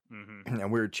 Mm-hmm.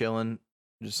 and we were chilling,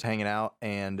 just hanging out,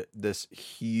 and this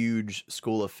huge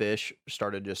school of fish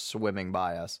started just swimming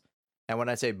by us. And when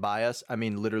I say by us, I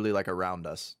mean literally like around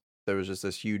us. There was just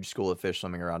this huge school of fish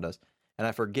swimming around us, and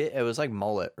I forget, it was like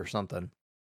mullet or something.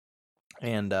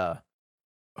 And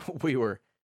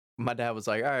my dad was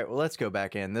like, "All right, well, let's go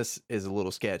back in. This is a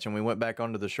little sketch." And we went back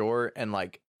onto the shore, and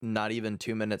like not even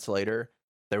 2 minutes later,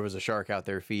 there was a shark out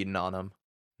there feeding on him.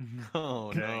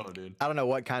 No, Dang. no, dude. I don't know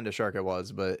what kind of shark it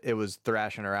was, but it was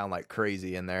thrashing around like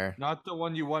crazy in there. Not the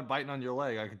one you want biting on your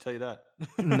leg. I can tell you that.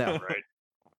 No. Right.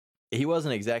 He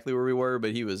wasn't exactly where we were,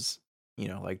 but he was,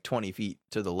 like 20 feet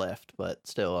to the left. But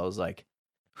still, I was like,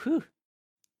 whew,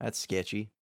 that's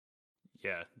sketchy.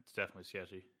 Yeah, it's definitely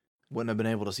sketchy. Wouldn't have been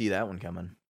able to see that one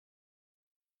coming.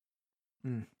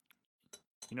 You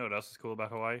know what else is cool about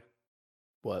Hawaii?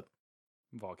 What?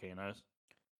 Volcanoes.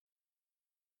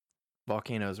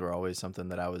 Volcanoes were always something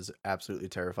that I was absolutely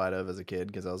terrified of as a kid,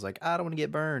 because I was like, I don't want to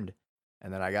get burned.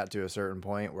 And then I got to a certain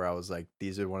point where I was like,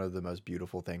 these are one of the most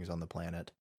beautiful things on the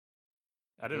planet.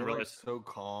 I didn't They're realize. like so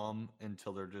calm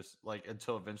until they're just like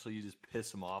until eventually you just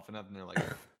piss them off enough, and they're like,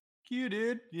 "You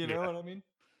dude," you know Yeah. what I mean?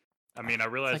 I mean, I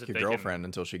It's realized like that your they girlfriend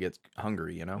until she gets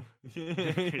hungry, Yeah.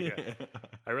 yeah.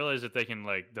 I realize that they can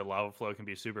like the lava flow can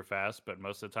be super fast, but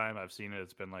most of the time I've seen it,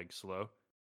 it's been like slow.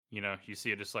 You know, you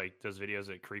see it just like those videos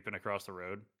that creeping across the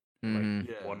road, Mhm.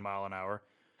 Yeah. 1 mile an hour.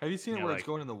 Have you seen it Yeah, where like- it's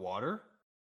going in the water?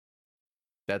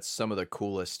 That's some of the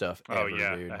coolest stuff Oh ever,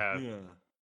 yeah, dude. I have. Yeah.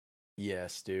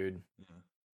 Yes, dude. Yeah.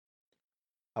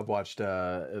 I've watched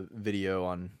a video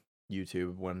on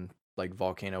YouTube when like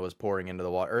volcano was pouring into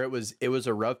the water, or it was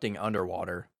erupting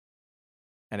underwater,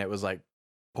 and it was like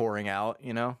pouring out,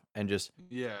 and just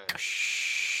Yeah.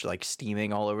 like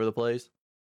steaming all over the place.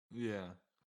 Yeah.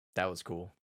 That was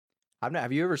cool.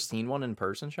 Have you ever seen one in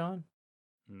person, Sean?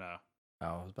 No. Oh,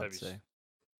 I was about That'd to be say.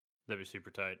 that'd be super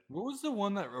tight. What was the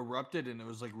one that erupted and it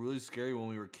was like really scary when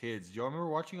we were kids? Do y'all remember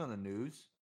watching on the news?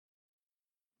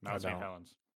 Mount St. don't.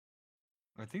 Helens.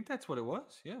 I think that's what it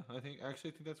was. Yeah, I think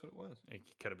that's what it was. It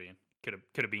could have been. Could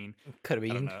have been. Could have I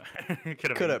don't been. know.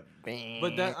 Could Could have. have been.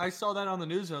 But that I saw that on the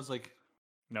news and I was like,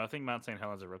 No, I think Mount St.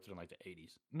 Helens erupted in like the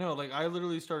 80s. no, like I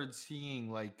literally started seeing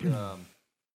like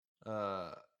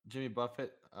Jimmy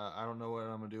Buffett. I don't know what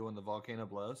I'm gonna do when the volcano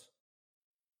blows.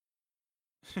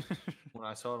 When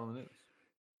I saw it on the news,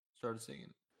 started singing.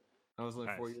 I was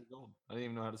like 4 Nice. years old. I didn't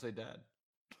even know how to say dad.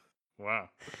 Wow.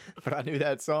 But I knew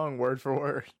that song word for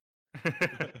word.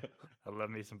 I love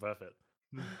me some Buffett.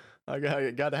 I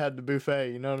gotta have the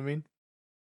buffet. You know what I mean?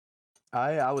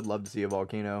 I would love to see a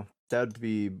volcano. That'd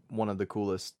be one of the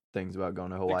coolest things about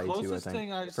going to Hawaii too. I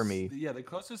think for me. Yeah, the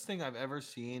closest thing I've ever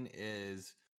seen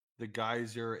is the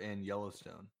geyser in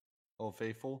Yellowstone. Old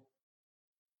Faithful.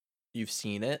 You've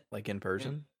seen it like in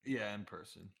person. Yeah, in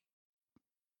person.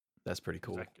 That's pretty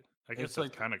cool. I guess It's that's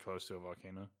like- kind of close to a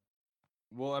volcano.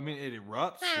 Well, I mean, it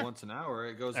erupts once an hour.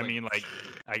 It goes. I mean, like,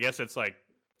 I guess it's like,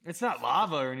 it's not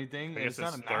lava or anything. I It's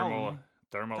guess not it's a mountain.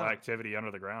 thermal Not- activity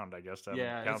under the ground. I guess that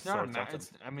Yeah, counts it's not a towards mountain.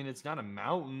 something. I mean, it's not a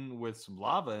mountain with some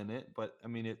lava in it, but I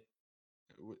mean, it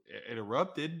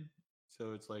erupted,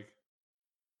 so it's like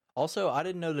Also, I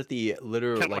didn't know that the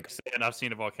literal Kinda like saying I've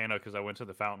seen a volcano because I went to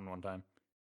the fountain one time.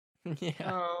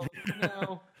 yeah.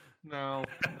 no,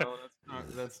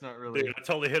 that's not really. Dude, I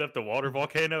totally hit up the water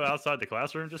volcano outside the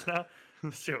classroom just now.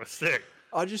 This shit was sick.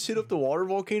 I just hit up the water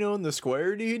volcano in the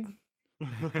square, dude.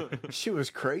 Shit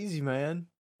was crazy, man.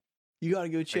 You gotta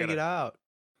go check gotta- it out.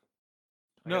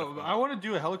 No, I want to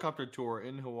do a helicopter tour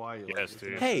in Hawaii. like, Yes, it's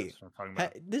dude. not- Hey, that's what I'm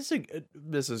talking about.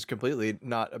 This is completely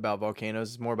not about volcanoes.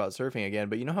 It's more about surfing again.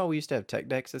 But you know how we used to have tech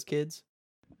decks as kids?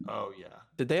 Oh yeah.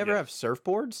 Did they ever Yeah. have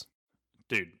surfboards?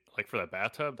 Dude, like for that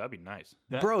bathtub, that'd be nice.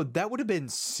 Bro, that would have been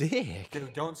sick.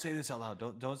 Dude, don't say this out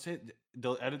loud. Don't say it.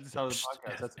 They'll edit this out of the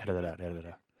podcast. That's edit it out. Edit it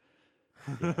out.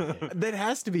 That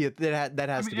has to be that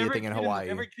has to be a thing in Hawaii.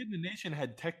 Every kid in the nation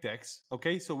had tech decks.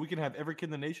 Okay, so we can have every kid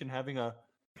in the nation having a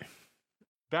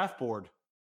bath board.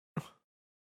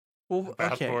 Well, okay.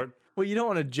 Passport. Well, you don't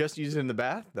want to just use it in the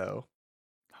bath though.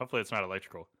 Hopefully, it's not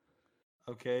electrical.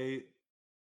 Okay.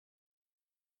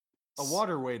 A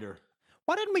water waiter.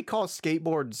 Why didn't we call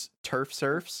skateboards turf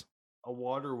surfs? A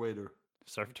water waiter.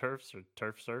 Surf turfs or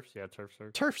turf surfs? Yeah, turf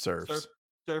surfs. Turf surfs.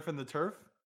 Surfing the turf.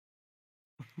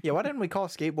 Yeah, why didn't we call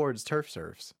skateboards turf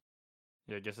surfs?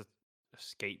 Yeah, I guess it's a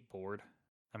skateboard.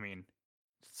 I mean,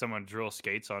 someone drill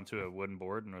skates onto a wooden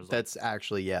board and it was like, That's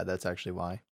actually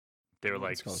why. they were it's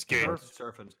like, called skate, Turf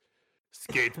surfing.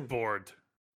 skateboard.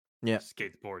 Yeah.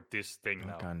 Skateboard, this thing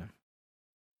now. Kind of.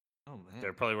 Oh man. They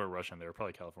probably weren't Russian. They were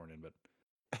probably Californian, but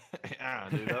Yeah,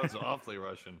 dude, that was awfully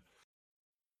Russian.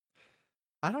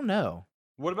 I don't know.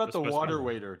 What about That's the supposed to water be-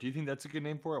 waiter? Do you think that's a good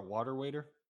name for it? Water waiter?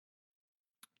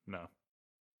 no.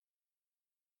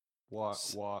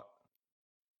 What?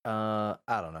 I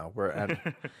don't know.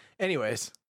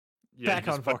 Anyways, Yeah, back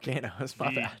you on just fucking- volcanoes.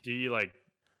 My bad. do you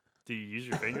use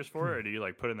your fingers for it, or do you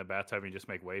like put it in the bathtub and you just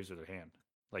make waves with your hand?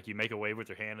 Like you make a wave with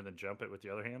your hand and then jump it with the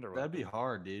other hand, or what? That'd be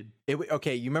hard, dude.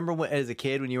 Okay, you remember when, as a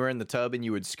kid, when you were in the tub and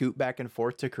you would scoot back and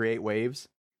forth to create waves?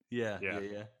 Yeah.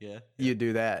 Yeah. You'd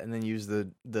do that and then use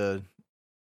the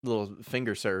little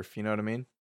finger surf. You know what I mean?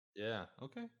 Yeah.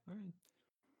 Okay. All right.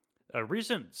 A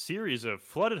recent series of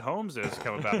flooded homes has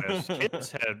come about as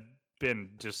kids had been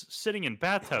just sitting in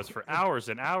bathtubs for hours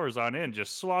and hours on end,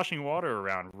 just sloshing water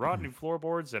around, rotting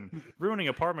floorboards, and ruining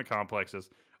apartment complexes.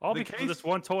 All The because of case- this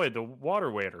one toy, the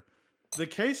water waiter. The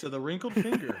case of the wrinkled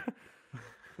finger.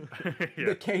 Yeah.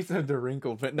 The case of the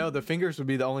wrinkled. But no, the fingers would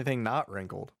be the only thing not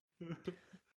wrinkled.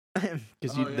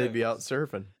 Because Oh, yeah, they'd be out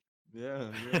surfing. yeah.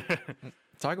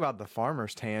 Talk about the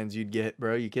farmer's tans you'd get,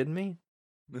 bro. You kidding me?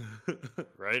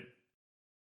 Right?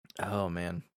 Oh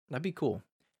man, that'd be cool.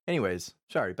 Anyways,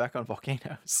 sorry. Back on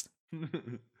volcanoes.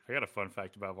 I got a fun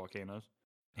fact about volcanoes.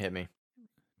 Hit me. Do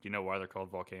you know why they're called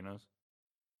volcanoes?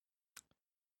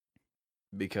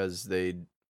 Because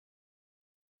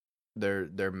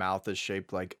their mouth is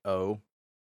shaped like O,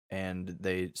 and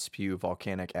they spew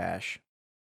volcanic ash.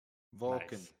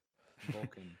 Vulcan. Nice.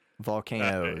 Vulcan.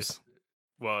 Volcanoes.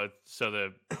 Well,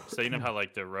 so you know how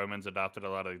like the Romans adopted a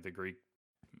lot of the Greek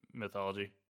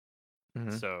mythology.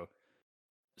 Mhm.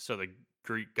 So the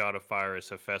Greek god of fire is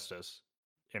Hephaestus,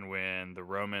 and when the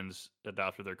Romans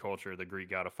adopted their culture, the Greek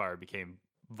god of fire became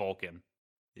Vulcan,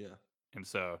 Yeah. and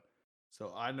so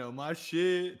So I know my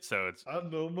shit. it's I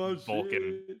know my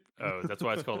Vulcan. shit. oh, that's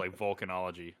why it's called like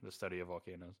volcanology, the study of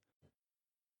volcanoes.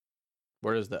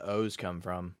 Where does the O's come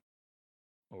from?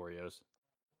 Oreos.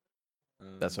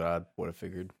 That's what I would have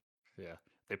figured. Yeah,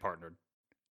 they partnered.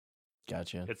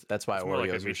 Gotcha. It's That's why it's more like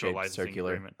a Oreos are mutual shaped licensing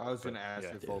circular. agreement. I was going to but, ask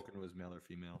yeah, if Vulcan was male or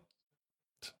female.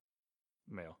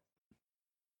 male.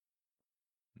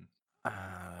 Uh,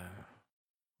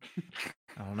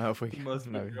 I don't know if we He must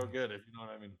be no, real good, if you know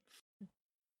what I mean.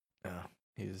 no,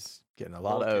 he's getting a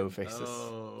lot of O Vulcan. faces.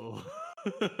 Oh.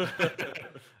 Oh,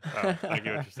 I get what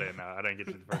you're saying now. I didn't get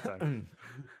you the first time.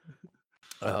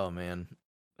 Oh man.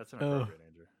 That's inappropriate,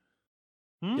 Andrew.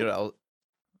 Hmm? You know,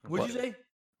 What'd you what- say?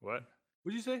 What?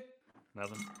 What'd you say?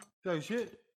 Nothing. Oh,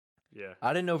 shit. Yeah.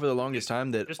 I didn't know for the longest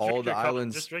time that all the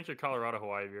islands. Just drink your Colorado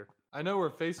Hawaii beer. I know we're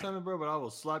FaceTiming, bro, but I will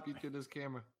slap you through this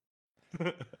camera.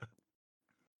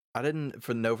 I didn't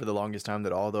know for the longest time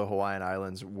that all the Hawaiian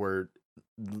islands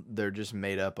they're just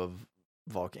made up of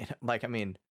volcano. Like, I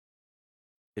mean,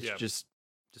 it's Yeah, just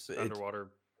Just It- underwater.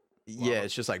 yeah, lava.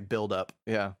 it's just like build up.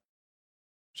 Yeah.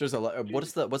 It's just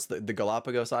what's the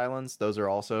Galapagos Islands? Those are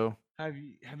also Have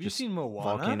you Just seen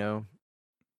Moana? volcano.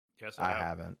 Yes, I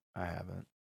have. haven't.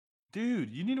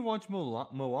 Dude, you need to watch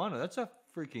Moana. That's a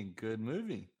freaking good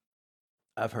movie.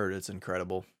 I've heard it's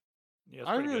incredible. Yeah, it's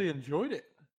I pretty really good. enjoyed it.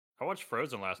 I watched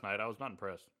Frozen last night. I was not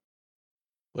impressed.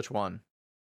 Which one?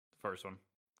 The first one.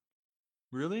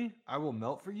 Really? I will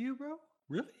melt for you, bro.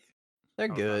 Really? They're I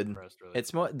was not good. impressed, really.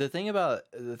 It's more the thing about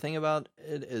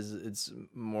it is it's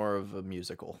more of a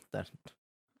musical than,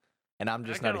 and I'm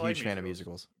just not a kinda like huge fan of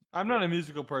musicals. musicals. I'm not a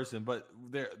musical person, but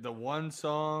the one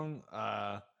song,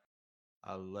 I'll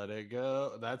let it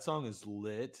go. That song is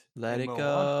lit. Let And it Moana-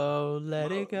 go,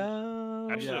 let Mo- it go.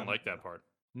 I actually Yeah. didn't like that part.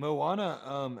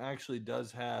 Moana actually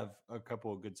does have a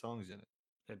couple of good songs in it.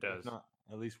 It If does. not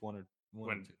at least one or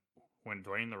When two. when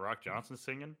Dwayne the Rock Johnson's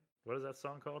singing, what is that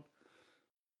song called?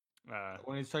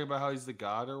 When he's talking about how he's the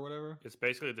god or whatever. It's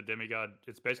basically the demigod.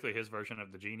 It's basically his version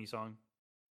of the genie song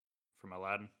from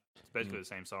Aladdin. It's basically the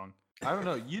same song. I don't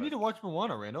know. You need to watch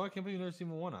Moana, Randall. I can't believe you've never seen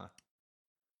Moana.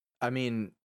 I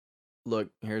mean, look,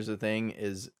 here's the thing: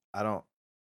 is I don't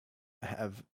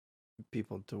have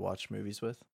people to watch movies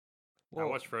with. I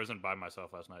watched Frozen by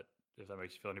myself last night. If that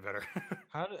makes you feel any better.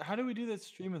 How do we do that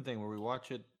streaming thing where we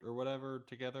watch it or whatever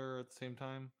together at the same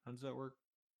time? How does that work?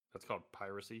 That's called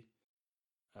piracy.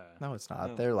 No, it's not.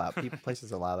 No. They're allowed.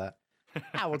 Places allow that.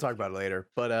 We'll talk about it later.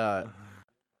 But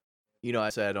you know, I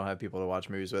said I don't have people to watch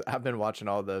movies with. I've been watching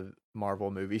all the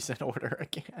Marvel movies in order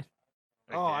again.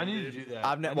 Oh, I Again, need to dude. do that.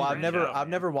 I've I need well, to I've branch never out, I've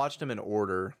man. never watched them in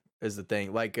order. Is the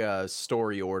thing like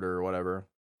story order or whatever,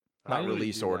 I not need to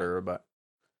release do that. order, but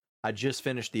I just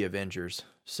finished the Avengers,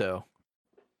 so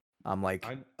I'm like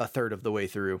I- a third of the way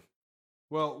through.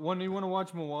 Well, when you want to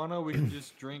watch Moana, we can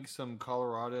just drink some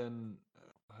Colorado and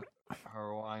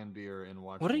Hawaiian beer and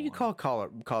watch. What do you Moana. call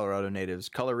Colorado natives?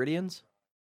 Coloridians?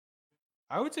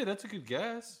 I would say that's a good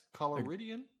guess.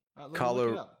 Coloridian. Let me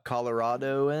look it up.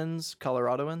 Coloradoans?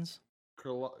 Coloradoans?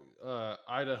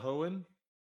 Idahoan.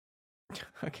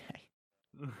 Okay.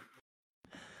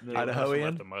 They Idahoan? must have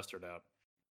left the mustard out.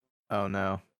 Oh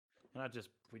no. And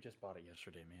we just bought it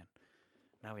yesterday, man.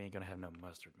 Now we ain't gonna have no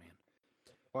mustard, man.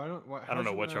 Why don't? I don't how'd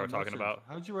know you what run y'all out of are talking mustard? about.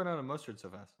 How'd you run out of mustard so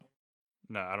fast?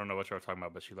 No, I don't know what you're talking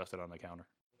about, but she left it on the counter.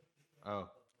 Oh,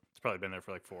 It's probably been there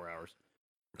for like 4 hours.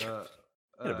 It'll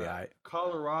be alright.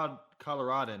 Coloradan.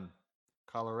 Coloradan?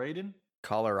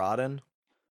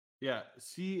 Yeah,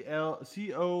 Coloradan.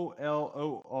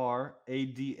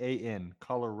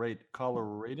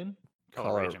 Coloradan.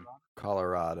 Coloration.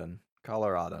 Coloradan.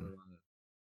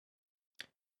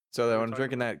 So What are we when I'm talking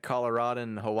drinking that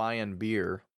Coloradan Hawaiian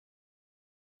beer,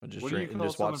 I'll just What do you drink and call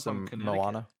just watch someone some from Connecticut?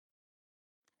 Moana.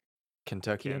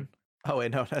 Kentuckian? Oh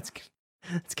wait, no, that's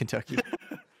Kentucky.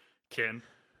 Ken.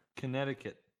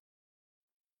 Connecticut.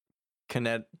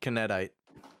 Connectite.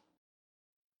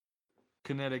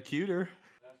 Connecticuter.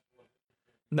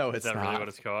 No, Is it's that not. really what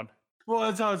it's called? Well,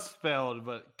 that's how it's spelled,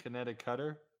 but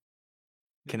Connecticutter.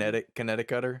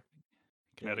 Connecticutter.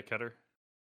 Connecticutter.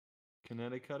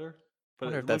 Connecticutter. I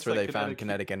wonder it if that's looks where like they found Connecticut-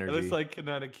 kinetic energy. It looks like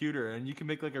Connecticuter, and you can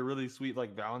make like a really sweet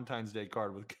like Valentine's Day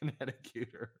card with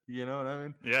Connecticuter. You know what I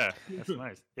mean? Yeah, that's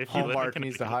nice. If you live in Hallmark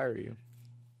needs to Connecticut- hire you.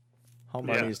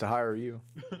 Hallmark Yeah. needs to hire you.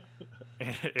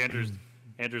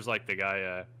 Andrew's like the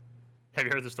guy. Have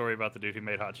you heard the story about the dude who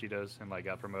made hot Cheetos and like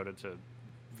got promoted to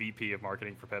VP of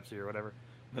marketing for Pepsi or whatever?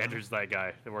 No. Andrew's that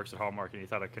guy that works at Hallmark and he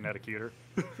thought of Connecticuter,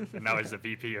 and now he's the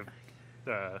VP of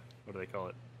what do they call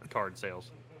it? Card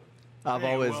sales. I've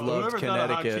Hey, always well, loved whoever thought of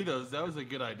Hot Connecticut. Cheetos, that was a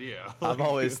good idea. I've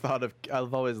always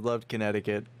loved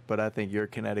Connecticut, but I think you're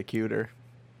Connecticuter.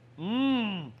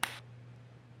 Mmm.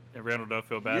 And Randall, don't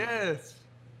feel bad. Yes.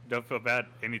 Don't feel bad.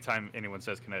 Anytime anyone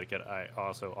says Connecticut, I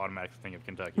also automatically think of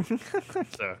Kentucky.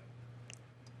 So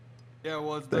Yeah,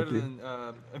 well, it's Thank better you.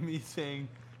 than me saying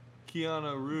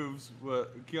Keanu Reeves.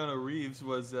 Keanu Reeves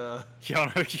was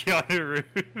Keanu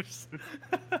Reeves.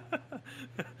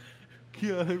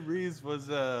 Keanu Reeves was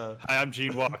Hi, I'm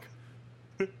Gene Walk.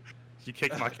 You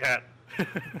kicked my cat.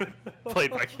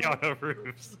 Played by Keanu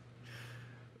Reeves.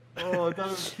 Oh, I thought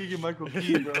it was Keegan Michael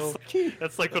Key, bro.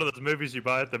 That's like one of those movies you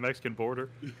buy at the Mexican border.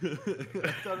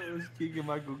 I thought it was Keegan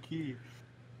Michael Key.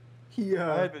 He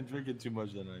I had been drinking too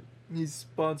much that night. he's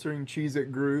sponsoring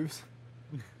Cheez-It Grooves.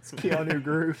 It's Keanu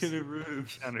Grooves. Keanu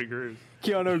Reeves. Keanu Reeves.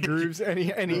 Keanu Grooves, and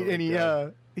he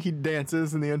God. he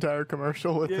dances in the entire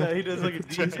commercial with Yeah, the- he does like a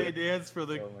DJ dance for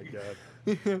the. Oh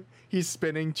my god. He's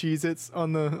spinning Cheez-Its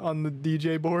on the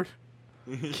DJ board.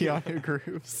 Keanu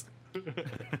Grooves.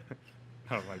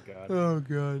 Oh my god. Oh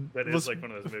god. That is Was- like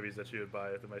one of those movies that you would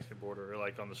buy at the Mexican border or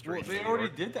like on the Well, street. they in New already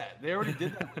York. did that. They already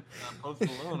did that with Post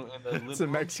Malone and the it's a Lip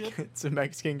Mexican. Mexican. It's a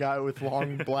Mexican guy with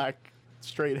long black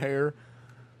straight hair.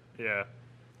 Yeah.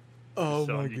 Oh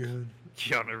So my you- god.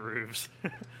 Keanu Reeves. Oh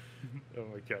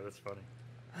my god, that's funny.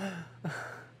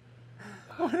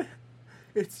 What?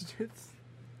 It's just.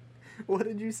 What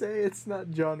did you say? It's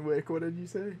not John Wick. What did you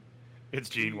say? It's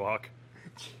Gene Walk.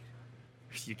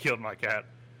 You killed my cat.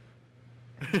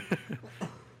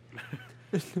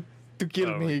 To kill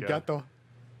Oh my me, God. gato.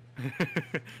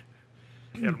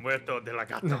 El muerto de la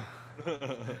gato.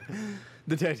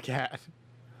 The dead cat.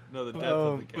 No, the death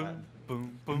Oh, of the cat.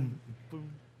 Boom, boom, boom,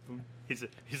 boom.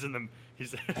 He's in the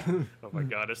he's oh my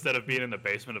god! Instead of being in the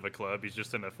basement of a club, he's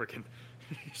just in a freaking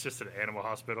he's just in an animal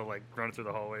hospital, like running through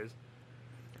the hallways.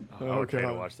 Oh, I would pay to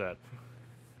God. watch that.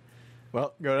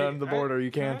 Well, go down to the border. You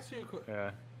I can. ask you a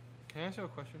Yeah. Can I ask you a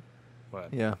question?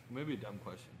 What? Yeah. Maybe a dumb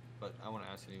question, but I want to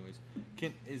ask anyways.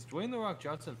 Is Dwayne the Rock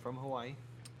Johnson from Hawaii?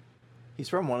 He's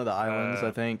from one of the islands,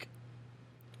 I think.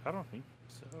 I don't think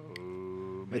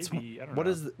so. It's Maybe I don't what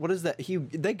know. what is that?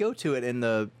 They go to it in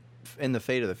the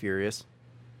Fate of the Furious.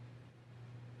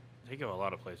 They go a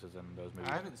lot of places in those movies.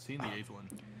 I haven't seen the eighth one.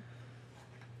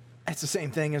 It's the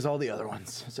same thing as all the other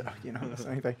ones. So you know the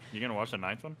same thing. You gonna watch the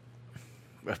ninth one?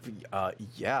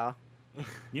 Yeah.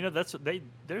 You know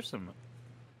there's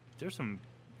some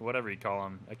whatever you call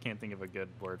them. I can't think of a good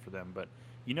word for them, but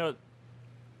you know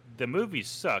the movies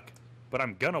suck, but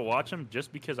I'm gonna watch them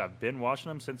just because I've been watching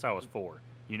them since I was 4.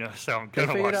 You know, so I'm They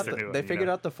gonna figured watch out the new one. they figured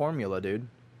out the formula, dude.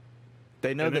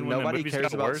 They know And that then when the nobody movies cares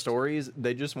got about worse- stories.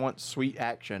 They just want sweet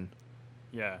action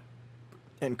Yeah.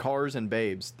 and cars and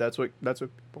babes. That's what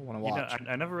people want to You know, watch.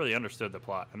 I never really understood the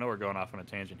plot. I know we're going off on a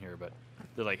tangent here, but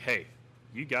they're like, "Hey,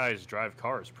 you guys drive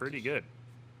cars pretty good.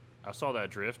 I saw that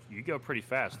drift. You go pretty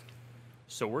fast.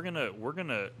 So we're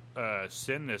gonna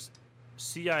send this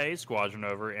CIA squadron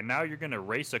over, and now you're gonna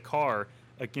race a car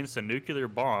against a nuclear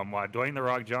bomb while Dwayne the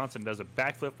Rock Johnson does a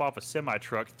backflip off a semi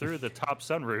truck through the top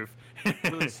sunroof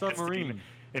With a submarine.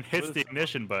 and hits With the a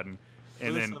ignition button,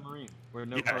 and With a then submarine where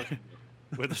no Yeah. cars can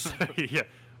go. with a, yeah,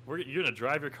 you're gonna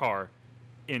drive your car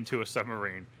into a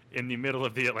submarine in the middle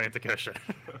of the Atlantic Ocean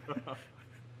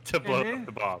to blow then- up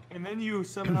the bomb. And then you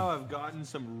somehow have gotten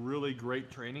some really great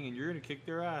training, and you're gonna kick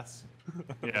their ass.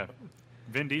 Yeah,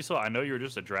 Vin Diesel. I know you're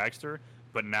just a dragster,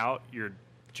 but now you're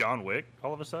John Wick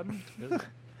all of a sudden.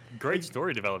 Great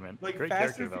story development. Like Great Fast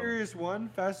character and development. Furious 1,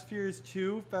 Fast and Furious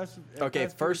 2, Okay, Fast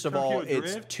and first of Furious all, Tokyo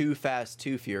it's Drift. Too Fast,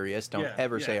 Too Furious. Don't Yeah,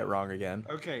 ever say yeah. it wrong again.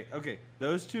 Okay.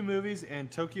 Those two movies and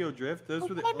Tokyo Drift, those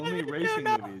were the only racing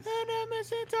movies.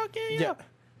 Yeah,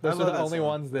 those love are the that only song.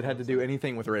 ones that had to do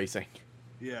anything with racing.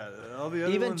 Yeah, all the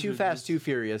other Even ones Too are Fast, just- Too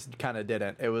Furious kind of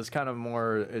didn't. It was kind of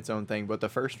more its own thing. But the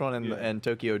first one and, Yeah. and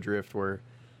Tokyo Drift were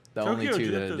the Tokyo only two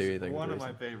Drift that didn't do is anything one with of my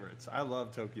racing. favorites. I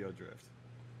love Tokyo Drift.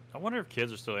 I wonder if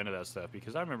kids are still into that stuff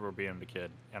because I remember being a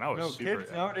kid and I was No, super.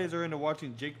 kids nowadays are into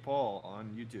watching Jake Paul on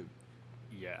YouTube.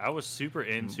 Yeah, I was super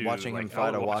into Watching like, him I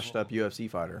fight would a watch- washed-up UFC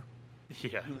fighter.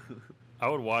 Yeah, I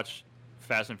would watch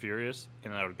Fast and Furious,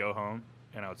 and then I would go home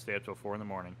and I would stay up till 4 in the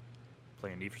morning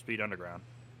playing Need for Speed Underground.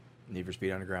 Need for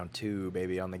Speed Underground 2,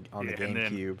 baby, on the Yeah, and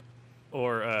then- GameCube.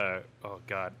 Or oh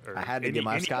god, or I had to any- get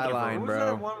my any other Skyline, What ver- was bro.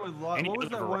 that one with Any what was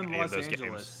other that one variety of Los those Angeles?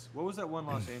 games. What was that one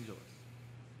Los Angeles?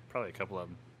 Probably a couple of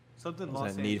them. Something Was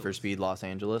Los that Need for Angeles. Speed Los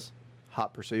Angeles?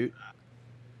 Hot Pursuit?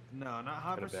 No, not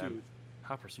Hot Could've been. Pursuit.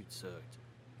 Hot Pursuit sucked.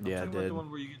 I'm Yeah, it talking about did. the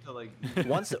one where you get to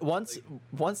like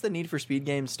Once the Need for Speed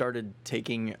games started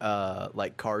taking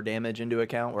like car damage into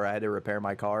account, where I had to repair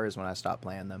my car, is when I stopped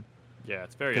playing them. Yeah,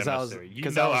 it's very 'Cause I was- unnecessary. You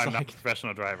 'cause I know was I'm not like- a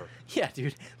professional driver. Yeah,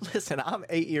 dude. Listen, I'm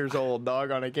 8 years old, dog,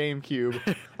 on a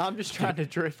GameCube. I'm just trying to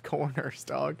drift corners,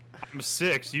 dog. I'm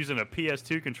 6 using a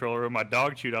PS2 controller and my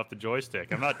dog chewed off the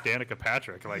joystick. I'm not Danica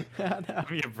Patrick. Like, I know.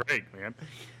 give me a break, man.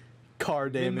 Car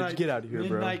damage. Get out of here, bro.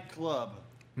 Midnight Club.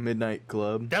 Midnight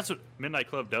Club. That's what Midnight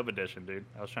Club Dub Edition, dude.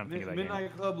 I was trying to think of that game.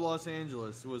 Midnight Club Los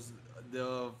Angeles was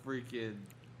the freaking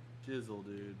chisel,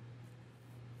 dude.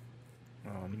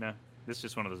 No, this is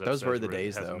just one of those. Those were episodes the where it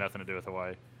days, has though. nothing to do with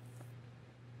Hawaii.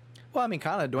 Well, I mean,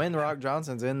 kind of. Dwayne the Rock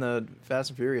Johnson's in the Fast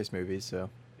and Furious movies, so.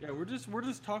 Yeah, we're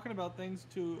just talking about things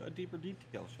to a deeper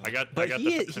detail. Sean. I got But the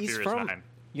he- Fast and he's Furious from- 9.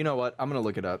 You know what? I'm gonna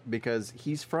look it up because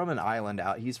he's from an island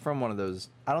out. He's from one of those.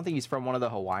 I don't think he's from one of the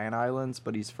Hawaiian islands,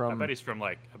 but he's I from. bet he's from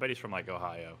like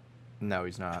Ohio. No,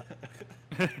 he's not.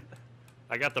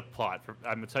 I got the plot.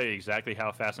 I'm gonna tell you exactly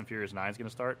how Fast and Furious 9 is gonna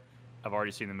start. I've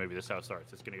already seen the movie. This is how it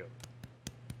starts. It's gonna go.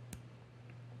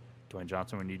 Dwayne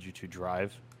Johnson, we need you to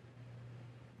drive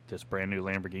this brand new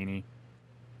Lamborghini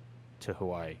to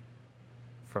Hawaii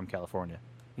from California.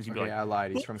 He's gonna Okay, be like, I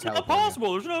lied. He's "Well, from it's not California.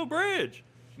 possible. There's no bridge.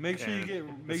 Make sure you And get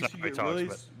it's not how he talks,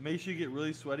 but- make sure you get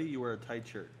really sweaty. You wear a tight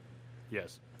shirt.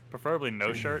 Yes, preferably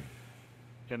no shirt,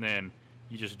 and then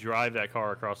you just drive that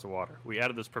car across the water. We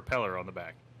added this propeller on the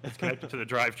back. It's connected to the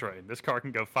drivetrain. This car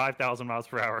can go 5,000 miles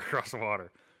per hour across the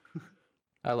water.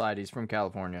 I lied. He's from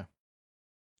California.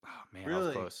 Oh man, I was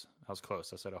Really? close. I was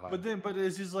close. I said Ohio. But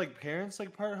is his like parents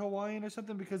like part Hawaiian or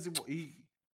something? Because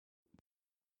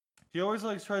he always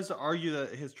like tries to argue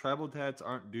that his tribal tats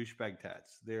aren't douchebag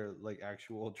tats. They're like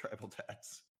actual tribal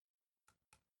tats.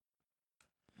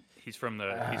 He's from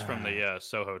the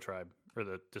Soho tribe or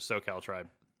the SoCal tribe,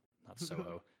 not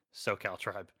Soho, SoCal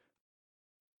tribe.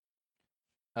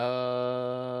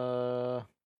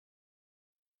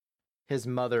 His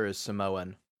mother is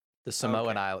Samoan. The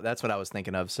Samoan Okay. island. That's what I was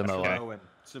thinking of. Samoa. Okay.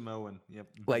 Samoan. Yep.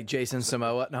 Like Jason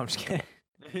Samoa. No, I'm just kidding.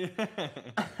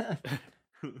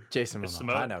 Jason Is Momoa.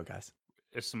 Samoa- I know, guys.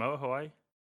 Is Samoa Hawaii?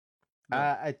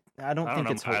 I don't I think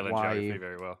don't it's know island Hawaii. geography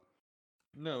very well.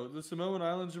 No, the Samoan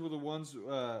Islands were the ones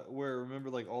where remember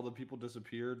like all the people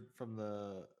disappeared from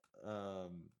the.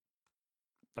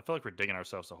 I feel like we're digging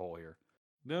ourselves a hole here.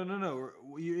 No.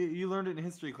 You learned it in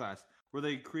history class where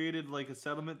they created like a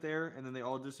settlement there and then they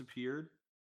all disappeared.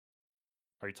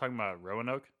 Are you talking about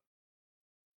Roanoke,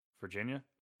 Virginia?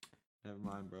 Never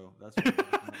mind, bro. That's what I'm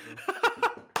talking about,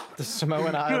 bro. The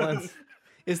Samoan Islands.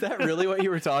 Is that really what you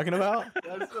were talking about?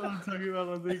 That's what I'm talking about.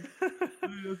 I think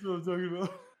that's what I'm talking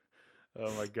about.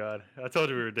 Oh my god! I told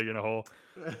you we were digging a hole.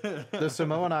 The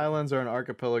Samoan Islands are an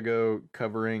archipelago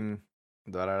covering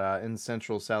in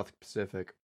central South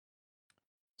Pacific.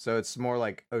 So it's more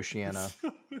like Oceania.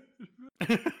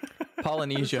 It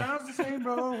Polynesia. sounds the same,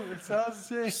 bro. It sounds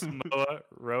the same. Samoa,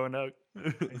 Roanoke.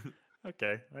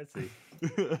 Okay, I see.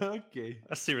 Okay.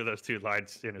 I see where those two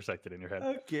lines intersected in your head.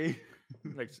 Okay.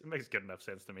 Makes good enough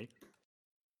sense to me.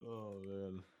 Oh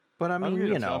man. But I mean,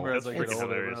 you know, as I get freaking older,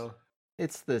 hilarious. bro.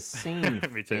 it's the same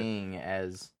Me too. thing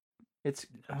as it's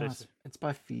This- it's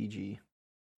by Fiji.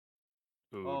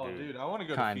 Ooh, Oh, dude, I want to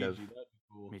go Kind to of. Fiji. That'd be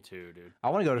cool. Me too, dude. I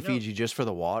want to go to You know- Fiji just for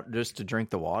the water, just to drink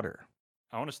the water.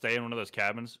 I want to stay in one of those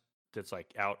cabins that's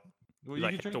like out. Well, You you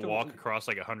like could have drink to the walk across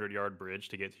like a 100-yard bridge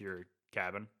to get to your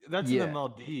cabin. That's in Yeah. the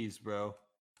Maldives, bro.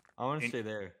 I want to In- stay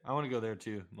there. I want to go there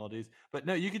too, Maldives. But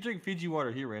no, you can drink Fiji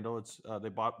water here, Randall. It's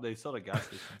they sell it at gas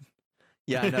stations.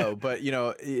 Yeah, I know, but you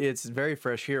know, it's very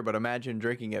fresh here. But imagine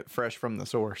drinking it fresh from the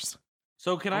source.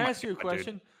 So can Oh I my ask you a God, dude.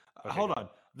 question? Okay, Hold go. on.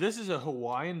 This is a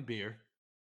Hawaiian beer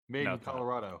made No, in it's not.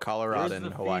 Colorado. Colorado Where's and the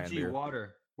Hawaiian Fiji beer.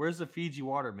 water? Where's the Fiji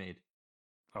water made?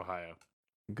 Ohio.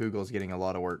 Google's getting a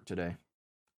lot of work today.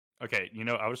 Okay, you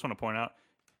know, I just want to point out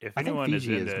if I think anyone is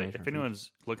Fiji is into, made from if Fiji.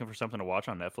 anyone's looking for something to watch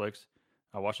on Netflix,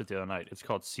 I watched it the other night. It's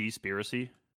called Seaspiracy.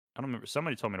 I don't remember.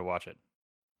 Somebody told me to watch it.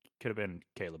 Could have been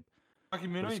Caleb.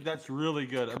 Documentary? It's That's really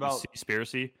good. Called About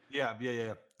Seaspiracy.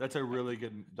 yeah. That's a really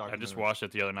good I documentary. just watched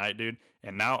it the other night, dude,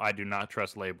 and now I do not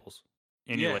trust labels.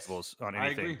 Any Yes, labels on I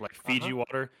anything. agree. Like Fiji Uh-huh.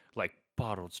 water, like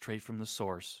bottled straight from the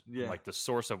source. Yeah. Like the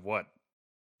source of what?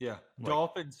 Yeah. like-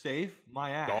 Dolphin safe?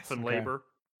 My ass. Dolphin Okay. labor.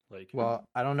 Like Well,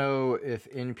 I don't know if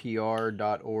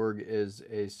NPR.org is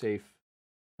a safe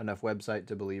enough website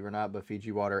to believe or not, but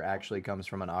Fiji water actually comes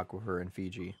from an aquifer in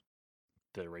Fiji.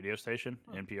 the radio station,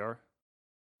 NPR.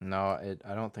 No,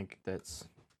 I don't think that's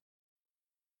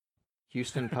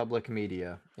Houston Public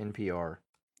Media, NPR,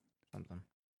 something.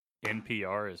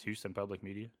 NPR is Houston Public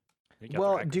Media. They got their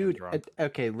Well, acronyms dude, wrong.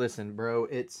 okay, listen, bro.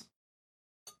 It's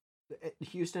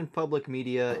Houston Public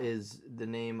Media is the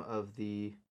name of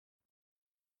the.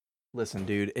 Listen,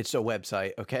 dude, it's a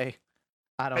website, okay?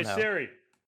 I don't Hey know. Siri.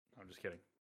 I'm just kidding.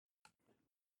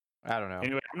 I don't know.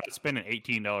 Anyway, I'm not spending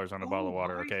 $18 on a bottle of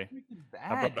water. why is Okay, it freaking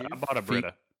I bad, bought a Fe-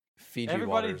 Brita. Fiji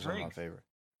Everybody water is my drinks. favorite.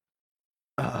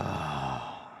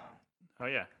 Oh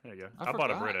yeah, there you go. I I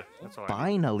bought a forgot. Brita. That's all. I need.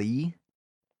 Finally,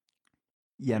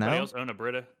 you Anybody know. else own a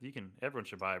Brita? Everyone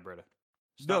should buy a Brita.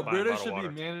 No, Stop buying Brita bottled should water.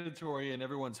 be mandatory in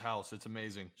everyone's house. It's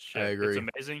amazing. Shit, I agree. It's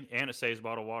amazing, and it saves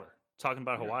bottled water. Talking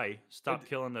about Yeah. Hawaii, stop It-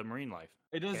 killing the marine life.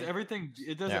 It does Okay. everything.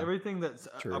 It does Yeah. everything that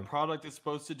a True. product is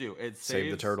supposed to do. It Save the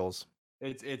saves- turtles.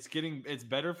 It's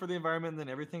better for the environment than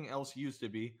everything else used to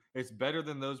be. It's better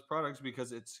than those products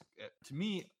because it's to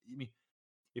me. I mean,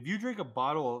 if you drink a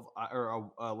bottle of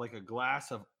or like a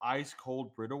glass of ice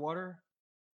cold Brita water,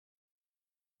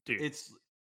 Dude, it's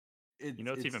you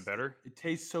know what's even better? It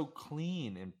tastes so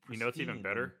clean and You know what's even pristine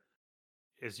better?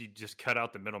 Is you just cut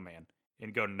out the middleman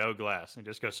and go no glass and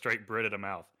just go straight Brita to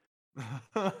mouth.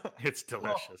 and- It's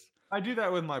delicious. I do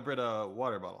that with my Brita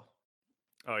water bottle.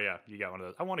 Oh yeah, you got one of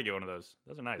those. I want to get one of those.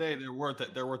 Those are nice. They're worth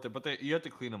it. They're worth it, but you have to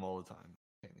clean them all the time.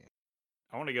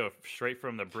 I want to go straight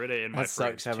from the Brita in my That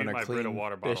sucks fridge having to to my Brita clean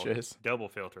water bottle, dishes. double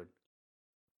filtered.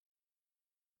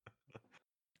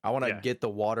 I want to Yeah. get the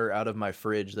water out of my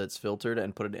fridge that's filtered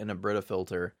and put it in a Brita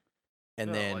filter, and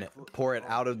Yeah, then like- pour it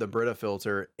out of the Brita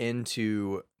filter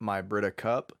into my Brita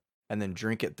cup, and then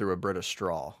drink it through a Brita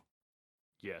straw.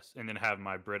 Yes, and then have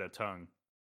my Brita tongue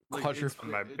Like,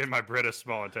 Quadruple- in my Brita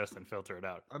small intestine filter it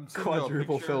out. I'm sending you a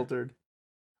Quadruple picture. filtered.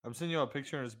 I'm sending you a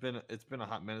picture, and it's been a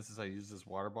hot minute since I used this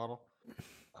water bottle.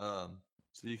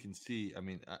 So you can see. I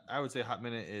mean, I would say a hot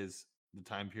minute is the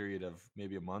time period of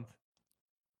maybe a month,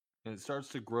 and it starts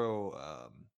to grow.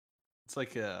 It's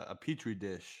like a petri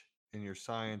dish in your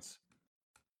science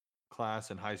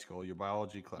class in high school, your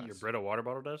biology class. Your Brita water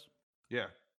bottle does? Yeah.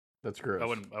 That's gross.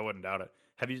 I wouldn't doubt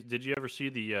it. Did you ever see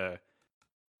the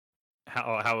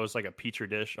how it was like a petri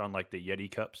dish on like the Yeti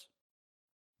cups?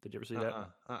 Did you ever see that?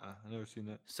 I never seen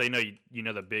that. So you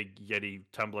know the big Yeti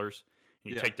tumblers.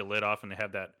 You Yeah. take the lid off, and they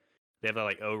have that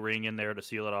like O-ring in there to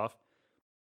seal it off.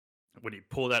 When you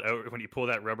pull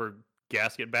that rubber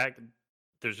gasket back,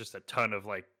 there's just a ton of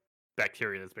like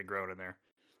bacteria that's been growing in there.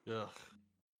 Ugh.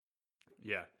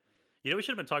 Yeah, we should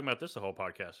have been talking about this the whole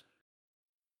podcast.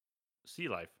 Sea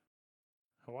life,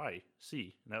 Hawaii,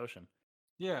 sea, and the ocean.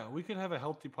 Yeah, we could have a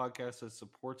healthy podcast that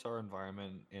supports our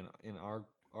environment and in our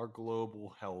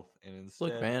global health, and instead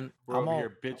Look, man, we're I'm over all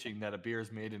here bitching that a beer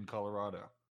is made in Colorado.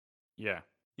 Yeah,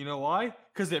 You know why?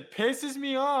 Because it pisses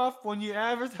me off when you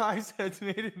advertise that it's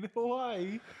made in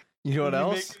Hawaii. You know what and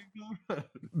you make else? it in Colorado.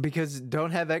 Because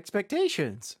don't have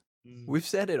expectations. Mm. We've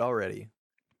said it already.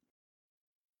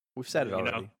 We've said it You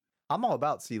know- already. I'm all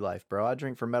about sea life, bro. I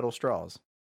drink from metal straws.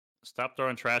 stop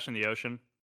throwing trash in the ocean.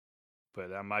 But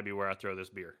that might be where I throw this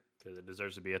beer because it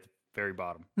deserves to be at the very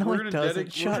bottom. No, We're it gonna doesn't.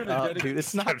 dedic- we're Shut gonna up, dedicate- dude.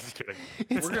 It's I'm not. just kidding.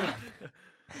 It's We're gonna- not-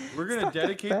 We're It's gonna not that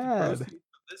dedicate the bad. proceeds of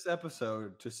this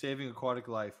episode to saving aquatic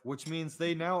life, which means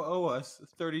they now owe us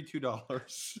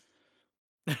 $32.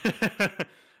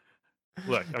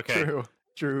 Look, okay.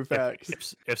 True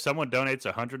facts. If someone donates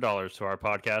 $100 to our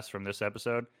podcast from this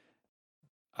episode,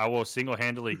 I will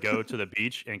single-handedly go to the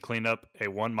beach and clean up a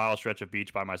 1 mile stretch of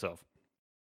beach by myself,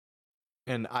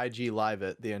 And IG live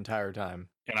it the entire time.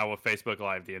 and I will Facebook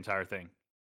Live the entire thing.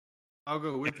 I'll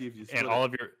go with you if you split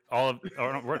And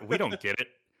it. we don't get it.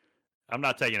 I'm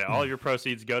not taking it. All of your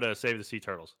proceeds go to Save the Sea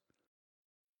Turtles.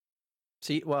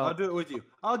 See, I'll well, do it with you.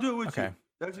 I'll do it with Okay. you.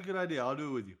 That's a good idea. I'll do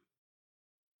it with you.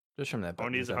 just from that. All I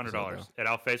need is this episode, $100, and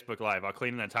I'll Facebook Live. I'll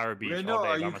clean the entire beach Randall, all day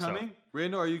are by you myself. coming?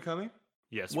 Randall, are you coming?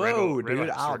 Yes. Whoa, Randall dude,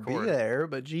 has to I'll be record. there,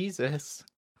 but Jesus.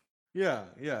 Yeah.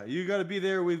 You got to be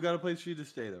there. We've got a place for you to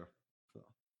stay there.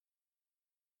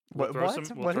 We'll What? throw What,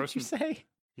 some- we'll what throw did you some- say?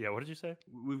 Yeah. What did you say?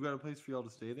 We've got a place for y'all to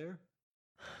stay there.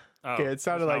 Oh, Okay, it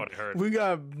sounded that's not like what I heard. we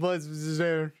got buzz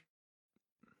zone.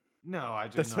 No, I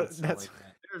do That's not what- sound that's- like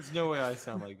that. There's no way I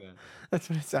sound like that. That's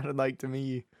what it sounded like to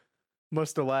me.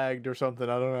 Must have lagged or something.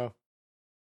 I don't know.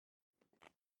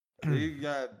 You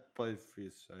got a place for you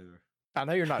to stay there. I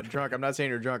know you're not drunk. I'm not saying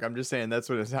you're drunk. I'm just saying that's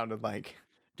what it sounded like.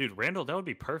 Dude, Randall, that would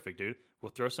be perfect, dude.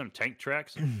 We'll throw some tank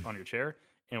tracks on your chair,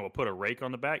 and we'll put a rake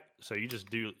on the back. So you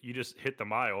just hit the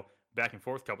mile back and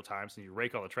forth a couple times, and you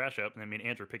rake all the trash up, and then me and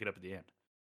Andrew pick it up at the end.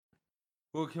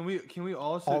 Well, can we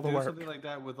also All the do work. something like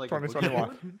that with like a boogie 2021.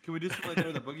 board? Can we do something like that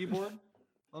with a boogie board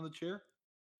on the chair?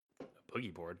 A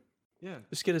boogie board. Yeah.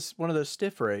 Just get us one of those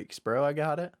stiff rakes, bro. I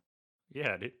got it.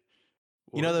 Yeah, dude.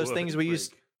 You know those Whoa, things we use.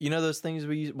 You know those things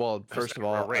we use. Well, that's first of a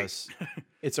all, rake.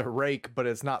 it's a rake, but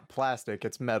it's not plastic.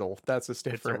 It's metal. That's a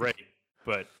stiff It's a rake,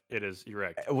 but it is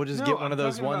erect. We'll just No, get one I'm of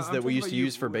those talking about- ones I'm that we talking used to about you-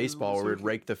 use for baseball, so where we we'd can-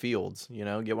 rake the fields. You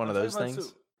know, get one of I'm those talking about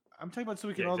things. I'm talking about so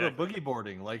we can Yeah, all exactly. go boogie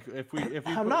boarding. Like if we I'm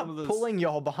put not one of those, pulling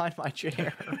y'all behind my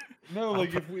chair. No,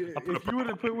 like if we I'll put a if you were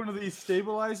to put one of these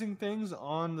stabilizing things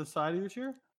on the side of your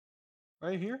chair,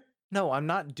 right here. No, I'm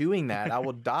not doing that. I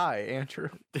will die, Andrew.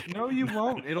 No, you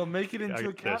won't. It'll make it I into a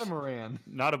get this. catamaran.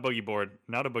 Not a boogie board.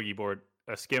 Not a boogie board.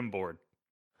 A skim board.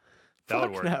 That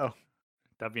would Fuck work. no.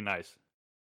 That'd be nice.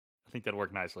 I think that'd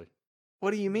work nicely.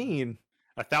 What do you mean?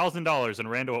 $1,000 and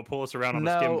Randall will pull us around on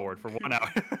the No. skimboard for 1 hour.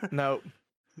 No.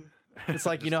 It's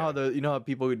like Just kidding. you know how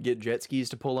people would get jet skis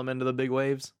to pull them into the big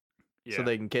waves Yeah. so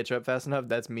they can catch up fast enough.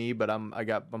 That's me, but I'm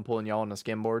pulling y'all on a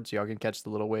skimboard so y'all can catch the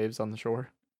little waves on the shore.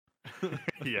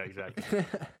 Yeah, exactly.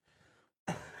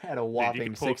 At a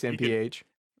whopping pull- 6 you could- mph.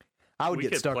 I would we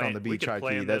get could stuck on plan- the we beach could high key.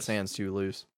 plan That this. sand's too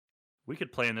loose. We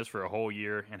could plan this for a whole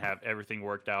year and have everything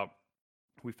worked out.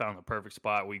 We found the perfect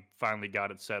spot. We finally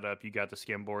got it set up. You got the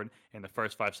skimboard. In the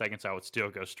first 5 seconds, I would still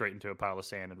go straight into a pile of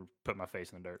sand and put my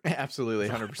face in the dirt. Absolutely,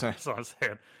 100%. That's all I'm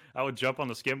saying. I would jump on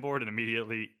the skimboard and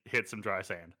immediately hit some dry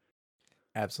sand.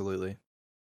 Absolutely.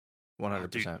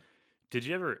 100%. Did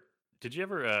you ever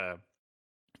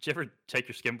take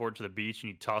your skimboard to the beach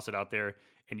and you toss it out there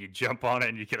and you jump on it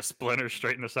and you get a splinter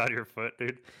straight in the side of your foot,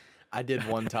 dude? I did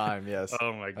one time, yes.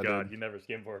 Oh my I god, did. you never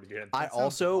skimboard again. I That sounds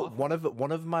also awful.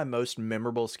 one of my most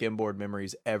memorable skimboard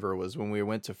memories ever was when we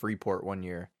went to Freeport one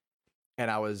year, and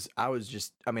I was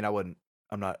just I'm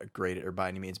not great at it by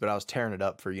any means, but I was tearing it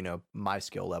up for my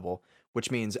skill level, which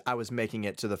means I was making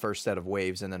it to the first set of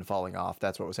waves and then falling off.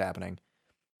 That's what was happening.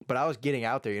 But I was getting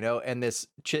out there, and this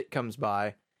chick comes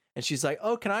by and she's like,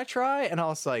 "Oh, can I try?" And I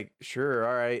was like, "Sure,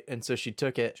 all right." And so she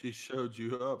took it. She showed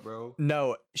you up, bro.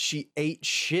 No, she ate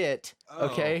shit.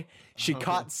 Okay. Oh. She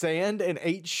caught sand and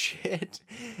ate shit.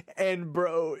 And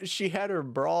bro, she had her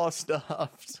bra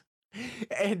stuffed.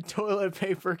 And toilet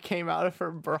paper came out of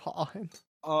her bra.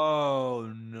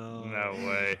 Oh no. No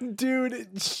way.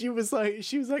 Dude, she was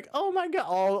like, "Oh my god!"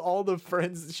 All the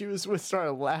friends she was with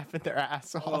started laughing their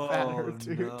ass off at her, Oh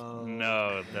dude. no.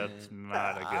 No, that's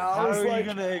not a good I How was are you like,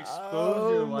 gonna expose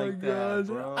 "Oh her my like that, God."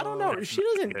 bro? I don't know. That's She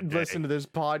not a doesn't good listen day. to this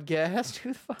podcast.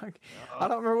 Who the fuck? I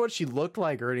don't remember what she looked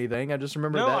like or anything. I just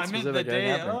remember No, that I meant the specific thing day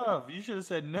happening. of. You should have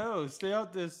said no. Stay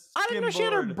out this. I didn't know she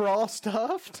had her skimboard. bra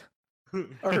stuffed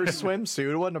or her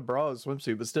swimsuit. It wasn't a bra, it was a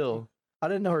swimsuit, but still, I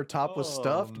didn't know her top was Oh,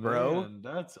 stuffed, bro. man,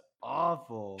 that's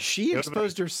awful. She It would've been-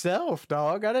 exposed herself,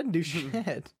 dog. I didn't do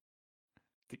shit.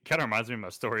 It kind of reminds me of my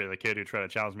story of the kid who tried to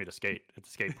challenge me to skate at the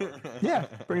skate park. Yeah,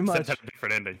 pretty much. Except had a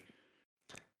different ending.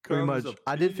 Pretty Comes much. a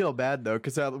I did big- feel bad though,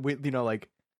 because like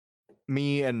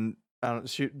me and I don't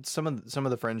shoot some of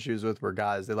the friends she was with were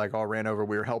guys. They like all ran over.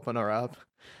 We were helping her up,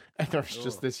 and there was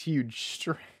just Ugh. this huge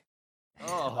string.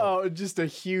 Oh, Oh, just a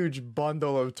huge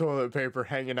bundle of toilet paper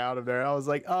hanging out of there. I was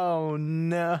like, oh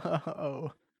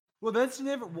no. well, that's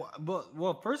never.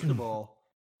 Well, first of all,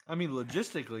 I mean,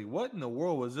 logistically, what in the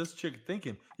world was this chick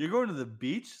thinking? You're going to the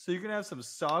beach, so you're gonna have some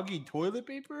soggy toilet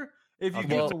paper if you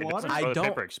Well, get the water. Doesn't I toilet don't-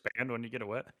 paper expand when you get it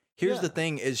wet? Here's Yeah. the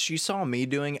thing: is she saw me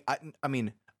doing. I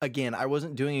mean, again, I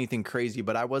wasn't doing anything crazy,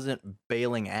 but I wasn't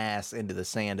bailing ass into the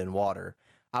sand and water.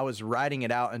 I was riding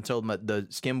it out until the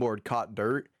skimboard caught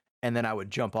dirt, and then I would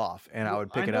jump off and I Well,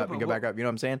 would pick I it know, up and but go back up. You know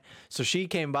what I'm saying? So she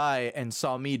came by and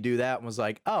saw me do that and was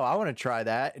like, "Oh, I want to try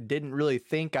that." Didn't really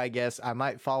think, I guess, I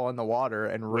might fall in the water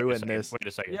and Wait a ruin second, this. Wait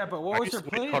a second. Yeah, but Are what was you- her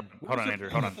wait, plan? Hold What on, was her Andrew.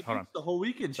 plan Hold at on. The whole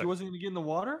weekend, she Sorry. wasn't gonna get in the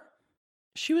water.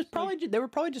 She was Like- probably they were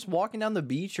probably just walking down the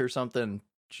beach or something,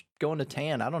 going to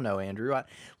tan. I don't know, Andrew.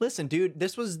 Listen, dude,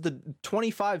 this was the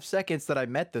 25 seconds that I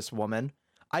met this woman.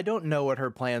 I don't know what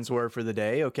her plans were for the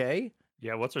day. Okay,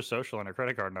 Yeah, what's her social and her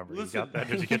credit card number? You Listen- got that?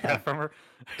 Did you get Yeah. that from her?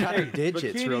 got her Hey,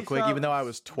 digits real bikini quick. Even top- though I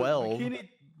was the 12.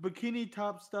 Bikini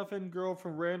top stuffing girl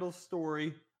from Randall's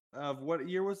story. Of what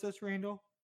year was this, Randall?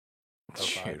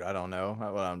 Shoot, I don't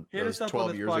know. It Hit was us up 12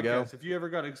 on this years podcast ago. if you ever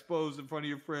got exposed in front of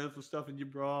your friends for stuffing your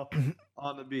bra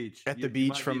on the beach. At You- the you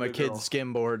beach might from be a the kid's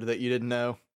skimboard that you didn't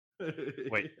know. girl.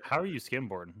 Wait, how are you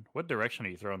skimboarding? What direction are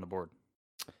you throwing the board?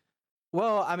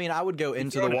 Well, I mean, I would go You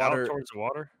into the throwing it out water. towards the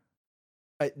water.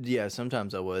 Yeah,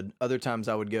 sometimes I would. Other times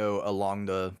I would go along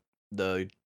the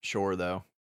shore, though.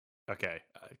 Okay,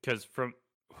 because from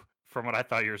what I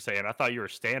thought you were saying, I thought you were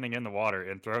standing in the water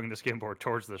and throwing the skimboard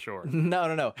towards the shore.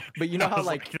 No. But you know I how was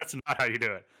like that's not how you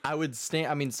do it. I would stand.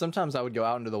 I mean, sometimes I would go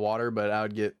out into the water, but I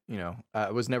would get,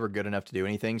 I was never good enough to do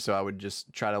anything. So I would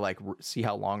just try to like see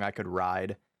how long I could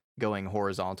ride going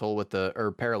horizontal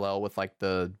or parallel with like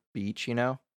the beach, you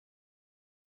know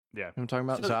Yeah. what I'm talking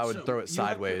about? So- So I would so throw it you have to-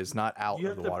 sideways, not out You of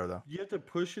have the to- water though, You have to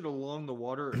push it along the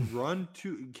water and run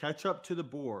to catch up to the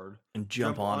board. and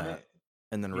jump on it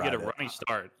and then You ride get a it. running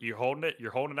start. You're holding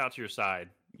it out to your side.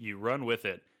 You run with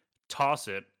it, toss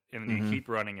it, and then you Mhm. keep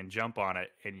running and jump on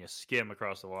it, and you skim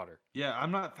across the water. Yeah,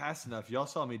 I'm not fast enough. Y'all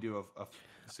saw me do a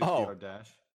 60 Oh. yard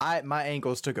dash. My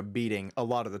ankles took a beating a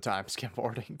lot of the time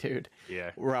skimboarding, dude.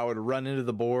 Yeah. Where I would run into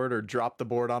the board or drop the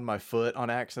board on my foot on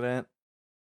accident.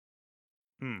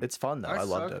 Hmm. It's fun though. I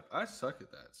loved it. I suck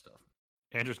at that stuff.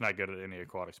 Andrew's not good at any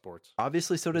aquatic sports.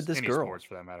 Obviously, so did Just this any girl. sports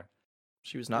for that matter.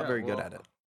 She was not Yeah, very good well, at it.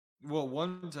 Well,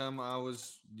 one time I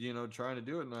was, trying to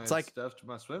do it, and I It's had like- stuffed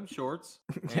my swim shorts,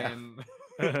 Yeah. and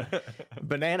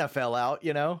Banana fell out,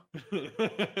 you know?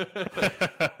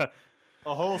 a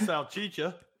whole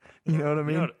salchicha. You know what I You know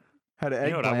mean? what- Had an you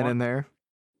know what I eggplant in want? there.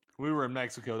 We were in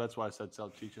Mexico. That's why I said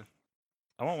salchicha.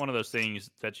 I want one of those things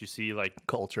that you see like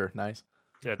Culture, nice.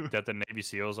 that the Navy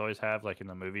SEALs always have, like in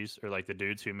the movies, or like the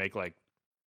dudes who make like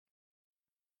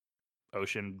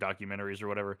ocean documentaries or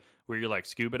whatever, where you're like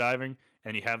scuba diving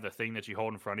and you have the thing that you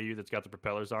hold in front of you that's got the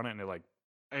propellers on it and it like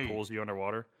Hey, pulls you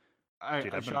underwater.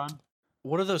 Dude, I've been- Sean,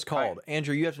 What are those called?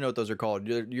 Andrew, you have to know what those are called.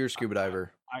 You're a scuba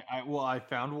diver. I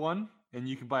found one, and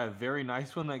you can buy a very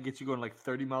nice one that gets you going like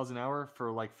 30 miles an hour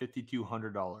for like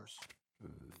 $5,200.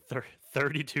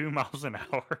 32 miles an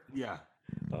hour. Yeah,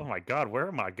 Oh my god, where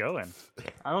am I going?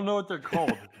 I don't know what they're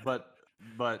called, but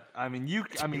I mean you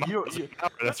Miles an hour,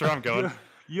 that's where I'm going.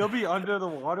 you'll be under the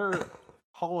water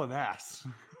hauling ass.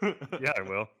 Yeah, I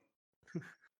will.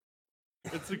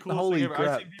 It's the coolest Holy thing ever. crap,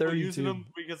 I've seen people using 32. them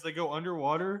because they go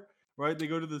underwater, right? They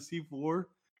go to the sea floor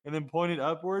and then point it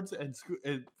upwards and,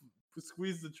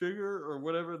 squeeze the trigger or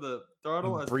whatever the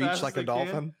throttle as Breach fast like as a they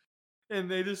dolphin. can,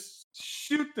 and they just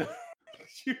shoot the.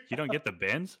 shoot You don't get the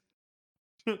bends?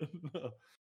 No.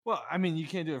 Well, I mean, you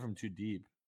can't do it from too deep.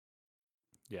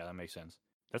 Yeah, that makes sense.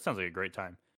 That sounds like a great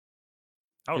time.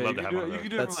 I would Yeah, love you to can have do one it- of you those. can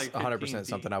do it from That's like 100% 15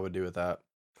 something feet, I would do with that.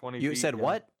 20 You feet, said yeah.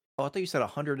 what? Oh, I thought you said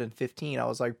 115. I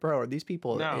was like, bro, are these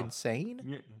people No.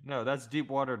 insane? No, that's deep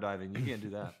water diving. You can't do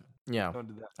that. Yeah, Don't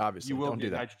do that. obviously. You will Don't get do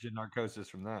that. nitrogen narcosis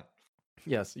from that.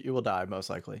 Yes, you will die most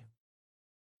likely.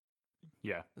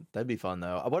 Yeah, That'd be fun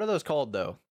though. What are those called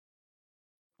though?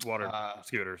 water Uh,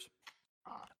 scooters.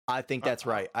 I think that's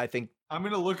right. I think I'm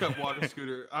gonna look up water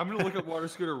scooter. I'm gonna look up water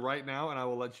scooter right now, and I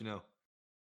will let you know.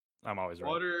 I'm always right.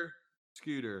 Water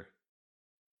scooter.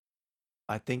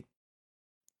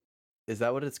 is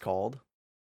that what it's called?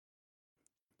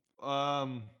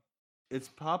 It's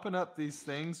popping up these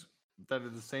things that are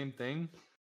the same thing,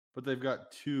 but they've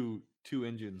got two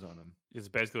engines on them. It's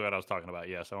basically what I was talking about.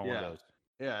 Yes, I want one Yeah. of those.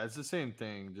 Yeah, it's the same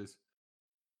thing. Just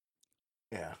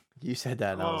Yeah. You said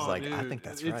that and I was like, I dude, think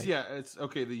that's it's right. yeah, it's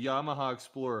okay. The Yamaha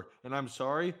Explorer, and I'm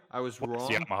sorry, I was What does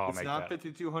wrong. Yamaha It's make not that?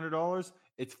 $5,200.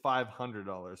 It's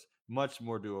 $500. Much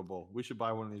more doable. We should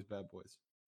buy one of these bad boys.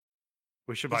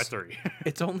 We should buy 3.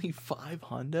 It's only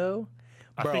 500.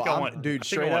 I Bro, think I I'm- want, dude, I think I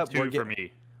straight want up, 2 for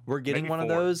me. We're getting Maybe one of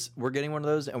 4. those. We're getting one of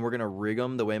those, and we're gonna rig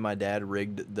them the way my dad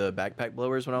rigged the backpack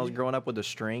blowers when I was Yeah. growing up with a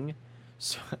string.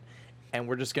 So, and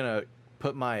we're just gonna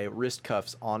put my wrist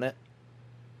cuffs on it,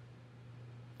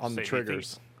 on the Say, do you think-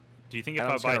 triggers, Do you think and if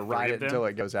I'm I just buy gonna 3 ride of it them, until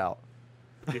it goes out.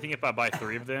 do you think if I buy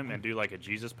 3 of them and do like a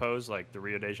Jesus pose, like the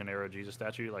Rio de Janeiro Jesus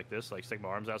statue, like this, like stick my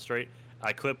arms out straight,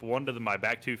 I clip one to my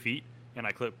back 2 feet, and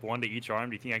I clip one to each arm,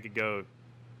 do you think I could go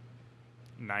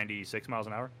 96 miles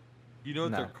an hour? You know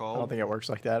what No, they're I don't called? think it works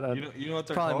like that. You know what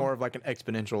they're Probably called? more of like an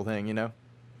exponential thing, you know?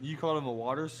 You call them a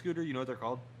water scooter. You know what they're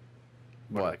called?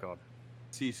 What are What? they called?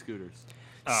 Sea scooters.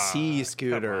 Sea come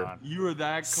scooter. on. You were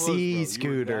that close. Sea bro. You were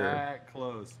scooter. that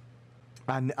close.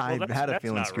 I Well, had a that's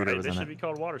feeling not scooter right. was They in should it. be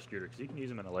called water scooter because you can use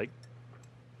them in a lake.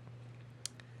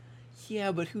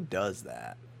 Yeah, but who does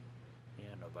that? Yeah,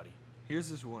 nobody. Here's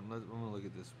this one. I'm gonna look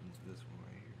at this one. This one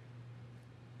right here.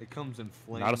 It comes in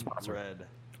flame Not a sponsor. red.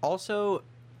 Also,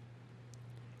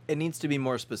 it needs to be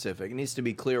more specific. It needs to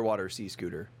be Clearwater Sea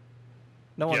Scooter.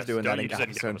 No one's Yes, doing don't that in use it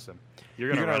in Galveston. Galveston.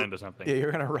 You're gonna run into something. Yeah,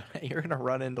 you're gonna run. You're gonna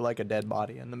run into like a dead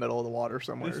body in the middle of the water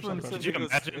somewhere. This Or one something. says Could you it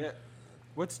goes- imagine?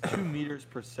 What's 2 meters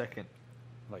per second?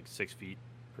 Like 6 feet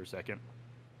per second.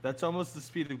 That's almost the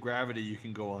speed of gravity you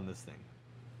can go on this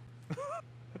thing.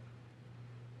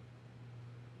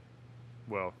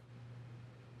 Well,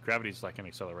 gravity's like an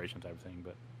acceleration type thing,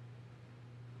 but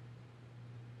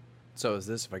So is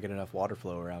this if I get enough water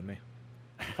flow around me?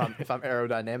 If I'm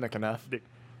aerodynamic enough, could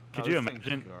Oh, you this thing's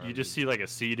imagine? You garbage. just see like a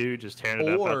sea dude just tearing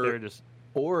it up out Or- there, just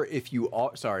or if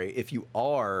you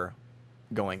are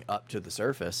going up to the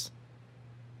surface,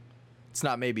 it's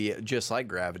not maybe just like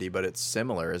gravity, but it's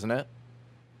similar, isn't it?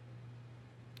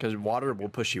 Because water will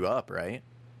push you up, right?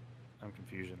 I'm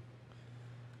confusion.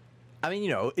 I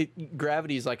mean,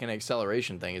 gravity is like an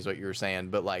acceleration thing, is what you were saying,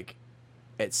 but like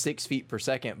at 6 feet per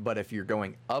second. But if you're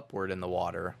going upward in the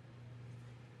water,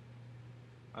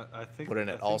 I think. wouldn't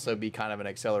I it think- also be kind of an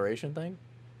acceleration thing?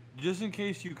 Just in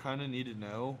case you kind of need to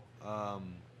know,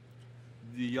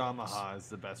 the Yamaha is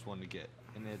the best one to get,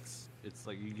 and it's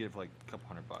like you can get it for like a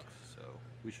couple $100. So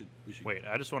we should. Wait,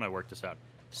 I just want to work this out.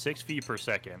 6 feet per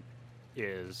second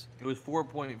is It was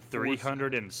 4.4.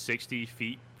 360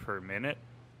 feet per minute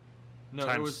No,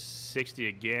 times it was 60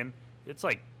 again. It's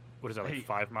like What is that, like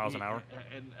 5 miles an hour?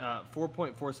 And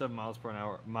 4.47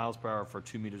 miles per hour for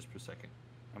 2 meters per second.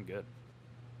 I'm good.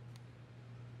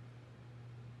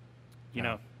 You Yeah.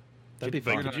 know, That'd be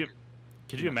fun.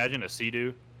 could you imagine a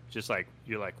Sea-Doo? Just like,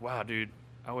 you're like, wow, dude,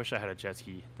 I wish I had a jet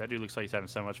ski. That dude looks like he's having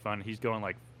so much fun. He's going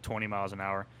like 20 miles an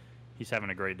hour. He's having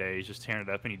a great day. He's just tearing it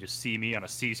up, and you just see me on a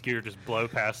sea scooter just blow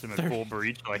past him in full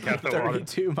breach, like out the water.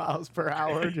 32 miles per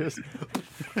hour, just.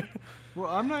 Well,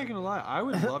 I'm not gonna lie. I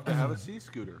would love to have a sea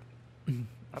scooter.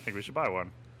 I think we should buy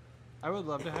one. I would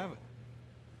love to have it.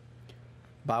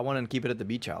 Buy one and keep it at the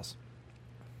beach house.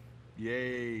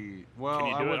 Yay! Well, Can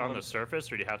you I do it would on love- the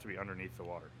surface, or do you have to be underneath the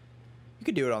water? You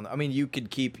could do it on. I mean, you could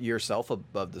keep yourself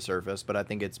above the surface, but I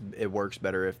think it works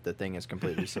better if the thing is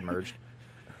completely submerged.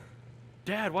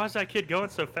 Dad, why is that kid going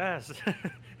so fast?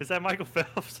 Is that Michael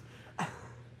Phelps?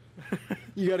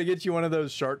 You got to get you one of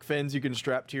those shark fins you can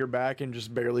strap to your back and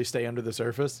just barely stay under the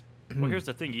surface. Well, here's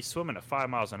the thing. He's swimming at 5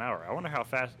 miles an hour. I wonder how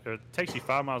fast, or it takes you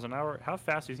 5 miles an hour. How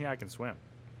fast do you think I can swim?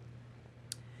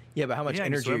 Yeah, but how much Yeah, I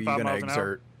can energy are swim you 5 going to miles an hour.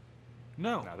 exert?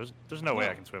 No. No, there's no way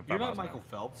I can swim 5 You're miles not an Michael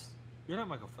hour. Phelps. You're not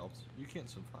Michael Phelps. You can't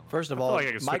swim 5 miles. First of I feel all, like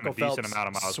I could swim a Michael decent Phelps amount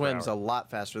of miles per swims hour. a lot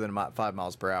faster than 5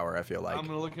 miles per hour, I feel like. I'm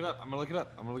gonna look it up. I'm gonna look it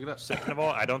up. I'm gonna look it up. Second of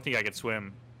all, I don't think I could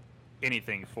swim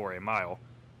anything for a mile,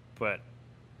 but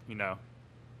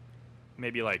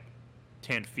maybe like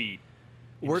 10 feet.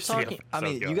 You We're just see how talking. fast I I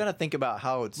mean, was you going. got to think about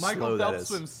how slow Michael that Phelps is.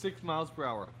 swims 6 miles per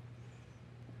hour.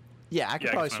 Yeah, I could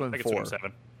Yeah, probably I swim could 4.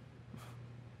 7.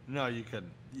 No, you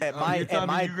couldn't. At my- you're telling at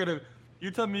my- me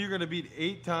you're telling me you're gonna beat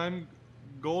 8-time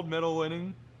gold medal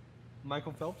winning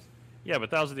Michael Phelps? Yeah,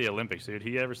 but that was at the Olympics, dude.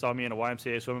 He ever saw me in a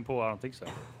YMCA swimming pool? I don't think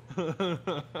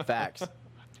so. Facts.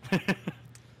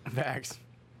 Facts.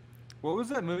 What was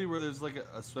that movie where there's like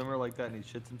a swimmer like that and he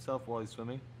shits himself while he's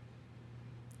swimming?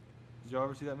 Did y'all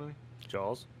ever see that movie?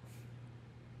 Jaws.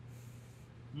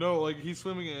 No, like he's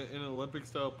swimming in an Olympic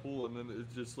style pool and then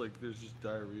it's just like there's just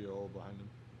diarrhea all behind him.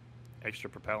 Extra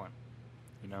propellant.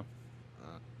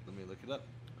 Let me look it up.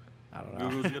 I don't know.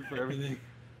 Google's good for everything.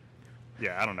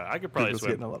 Yeah, I don't know. I could probably Google's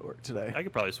swim. getting a lot of work today. I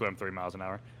could probably swim 3 miles an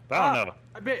hour, but I don't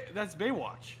know. That's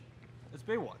Baywatch. That's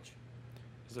Baywatch.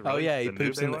 Is it Oh, really yeah, he the new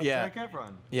poops in the- Baywatch? yeah. Zac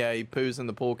Efron. Yeah, he poos in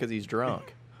the pool because he's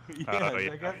drunk. Yeah, Oh, yeah.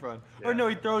 Zac Efron. Yeah. Or no,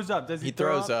 he throws up. Does he? He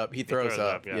throw throws up. He throws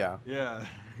up. yeah. Yeah.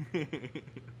 Yeah.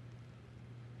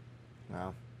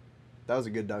 Wow. That was a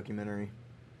good documentary.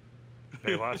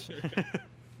 Baywatch.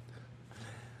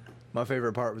 My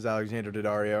favorite part was Alexander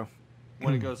Daddario.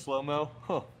 When it goes slow mo.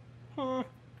 Huh. All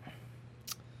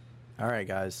right,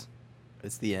 guys.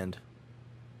 It's the end.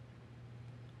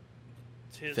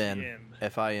 Tis Finn. the end.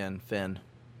 F-I-N. Finn.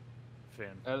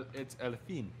 Finn. It's El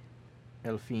Fin.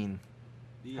 El Fin.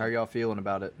 The How are y'all feeling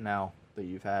about it now that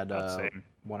you've had About the same.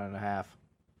 1.5?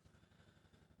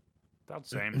 About the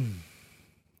same.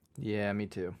 Yeah, me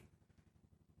too.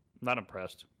 Not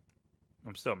impressed.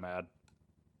 I'm still mad.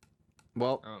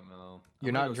 Well, I don't know. You're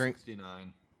I'm not gonna go drink-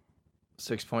 69.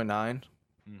 6.9.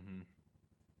 Mm-hmm.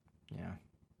 Yeah.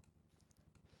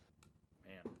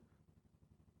 Man.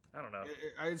 I don't know.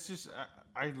 It's just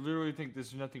I literally think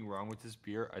there's nothing wrong with this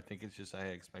beer. I think it's just I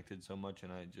expected so much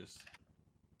and I just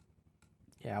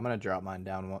Yeah, I'm going to drop mine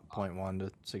down 1.1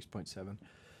 to 6.7.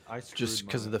 I screwed Just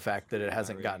because of the fact that it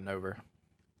hasn't gotten over.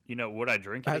 You know, would I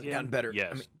drink it Has again? gotten better. I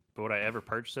Yes. mean- But would I ever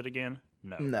purchase it again?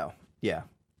 No. No. Yeah.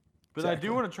 But I Exactly.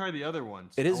 do want to try the other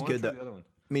ones. It is I wanna good try though. The other one.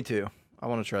 Me too. I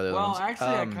want to try the other Well, ones. actually,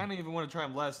 I kind of even want to try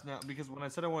them less now because when I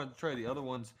said I wanted to try the other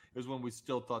ones, it was when we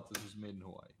still thought this was made in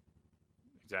Hawaii.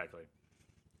 Exactly.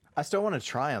 I still want to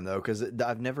try them though because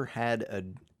I've never had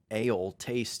an ale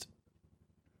taste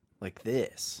like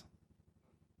this.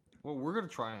 Well, we're gonna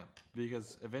try them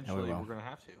because eventually will. we're gonna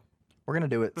have to. We're gonna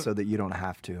do it so that you don't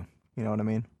have to. You know what I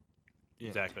mean? Yeah.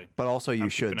 Exactly. But also, you I'm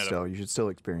should keeping it still. You should still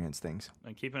experience things.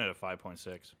 I'm keeping it at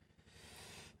 5.6.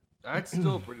 That's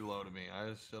still pretty low to me.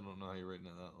 I still don't know how you're rating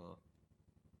it that low.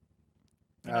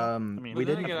 You know, I mean, We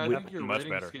But then didn't. again, I we- think your much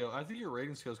rating better. scale. I think your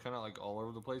rating scale is kind of like all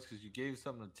over the place because you gave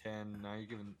something a 10, now you're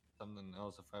giving something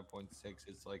else a 5.6.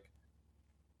 It's like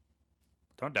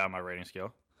Don't doubt my rating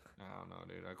scale. I don't know,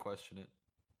 dude. I question it.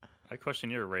 I question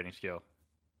your rating scale.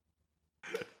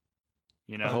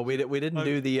 You know, Oh, we didn't I'm-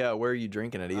 do the where are you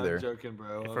drinking it either. I'm joking,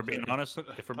 bro. if I'm we're being joking. honest,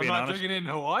 if we're I'm being not honest, drinking it in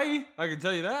Hawaii. I can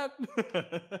tell you that.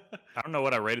 I don't know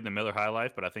what I rated the Miller High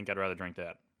Life, but I think I'd rather drink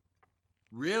that.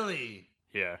 Really?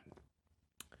 Yeah,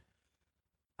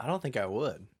 I don't think I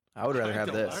would. I would rather I have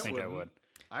don't- this. I think I wouldn't. would.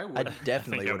 I I would.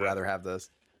 definitely I would would. rather have this.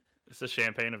 It's the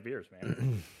champagne of beers,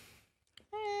 man.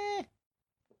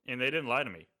 And they didn't lie to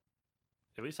me.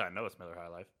 At least I know it's Miller High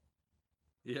Life.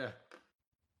 Yeah.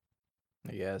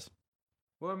 I guess.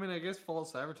 Well, I mean, I guess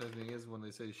false advertising is when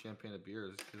they say champagne of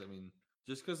beers, because I mean,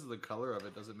 Just because of the color of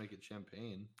it doesn't make it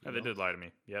champagne. Yeah, they did lie to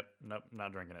me. Yep. Nope.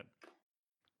 Not drinking it.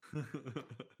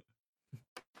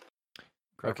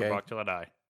 Crack Okay. Bach till I die.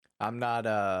 I'm not.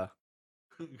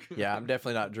 Yeah, I'm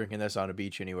definitely not drinking this on a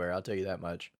beach anywhere. I'll tell you that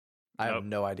much. I have Nope.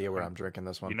 no idea where I'm drinking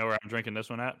this one. You know where I'm drinking this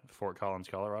one at? Fort Collins,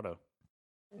 Colorado.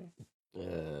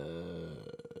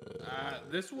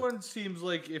 This one seems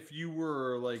like if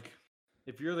you're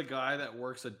the guy that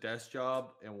works a desk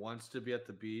job and wants to be at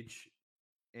the beach,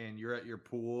 and you're at your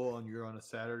pool and you're on a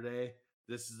Saturday,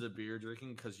 this is the beer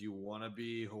drinking because you want to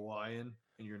be Hawaiian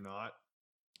and you're not.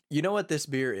 You know what this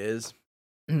beer is?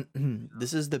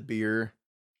 This is the beer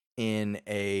in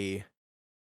a,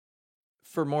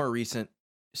 for more recent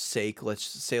sake, let's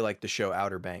say like the show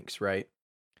Outer Banks, right?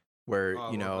 Where, Oh,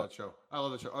 I you love know, that show. I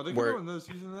love that show. Are they where- doing another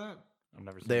season of that? I've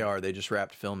never seen they it. are. They just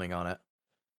wrapped filming on it.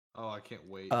 Oh, I can't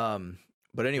wait.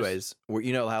 But anyways,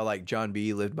 you know how like John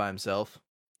B lived by himself,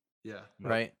 Yeah. Nope.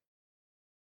 right?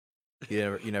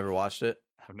 You never watched it?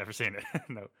 I've never seen it.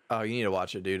 No. Oh, you need to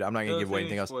watch it, dude. I'm not gonna Don't give say away any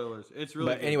anything else. spoilers. It's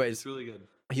really But good. anyways, it's really good.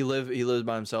 He lives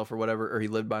by himself or whatever, or he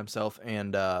lived by himself,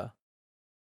 and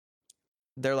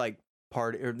they're like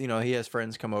or he has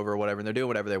friends come over or whatever, and they're doing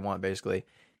whatever they want basically.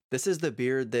 This is the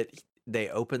beer that they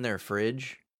open their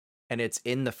fridge, and it's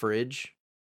in the fridge,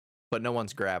 but no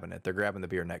one's grabbing it. They're grabbing the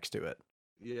beer next to it.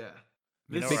 Yeah.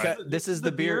 You know Because right. this is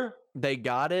the beer. They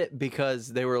got it because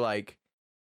they were like,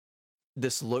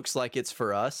 this looks like it's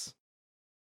for us.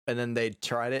 And then they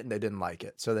tried it and they didn't like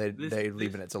it. So they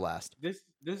leaving it to last. This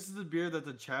is the beer that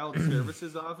the child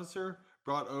services officer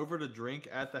brought over to drink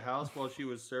at the house while she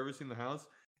was servicing the house,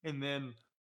 and then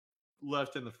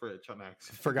left in the fridge on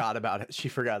accident. Forgot about it. She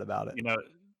forgot about it. You know,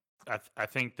 I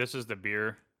think this is the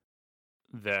beer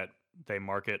that they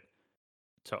market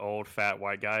to old fat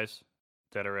white guys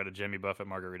that are at a Jimmy Buffett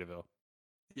Margaritaville.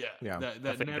 Yeah. Yeah.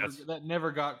 That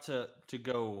never got to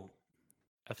go.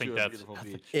 I think to a that's beautiful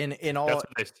beach. In all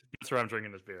that's where I'm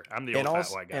drinking this beer. I'm the old in all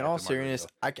fat white guy. in at all the seriousness,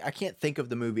 Margaritaville. I can't think of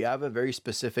the movie. I have a very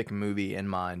specific movie in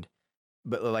mind,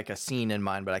 but like a scene in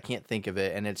mind, but I can't think of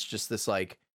it. And it's just this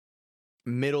like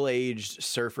middle-aged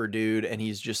surfer dude, and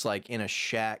he's just like in a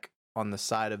shack on the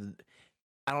side of,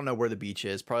 I don't know where the beach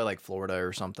is, probably like Florida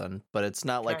or something, but it's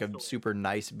not like a Castaway. super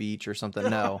nice beach or something.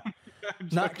 No, I'm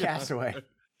not joking. Castaway.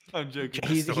 I'm joking.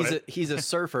 He's a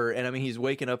surfer, and I mean he's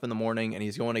waking up in the morning and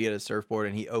he's going to get his surfboard,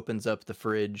 and he opens up the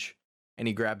fridge and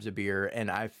he grabs a beer,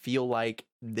 and I feel like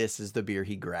this is the beer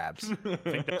he grabs. I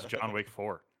think that's John Wick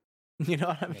 4. You know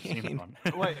what I I've seen it mean? on.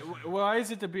 Wait, why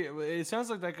is it the beer? It sounds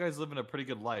like that guy's living a pretty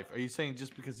good life. Are you saying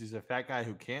just because he's a fat guy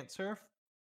who can't surf?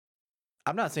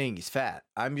 I'm not saying he's fat.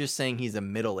 I'm just saying he's a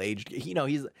middle-aged.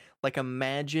 He's like,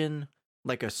 imagine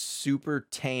like a super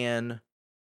tan,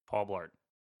 Paul Blart.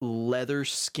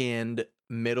 leather-skinned,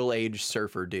 middle-aged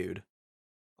surfer dude.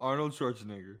 Arnold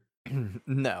Schwarzenegger.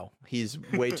 No, he's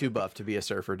way too buff to be a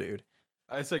surfer dude.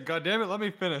 I said, God damn it, let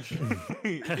me finish.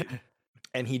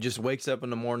 And he just wakes up in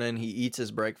the morning, he eats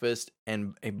his breakfast,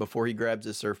 and before he grabs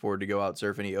his surfboard to go out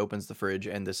surfing, he opens the fridge,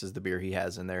 and this is the beer he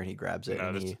has in there, and he grabs it. No,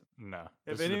 and this, he, no.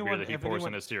 If This is the beer anyone- that he if pours anyone-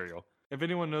 in his cereal. If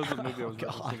anyone knows what movie I was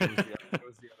Oh, thinking, it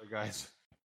was the other guys.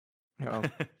 you know,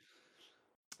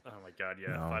 Oh my god,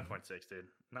 yeah, No. 5.6, dude.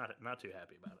 Not too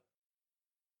happy about it.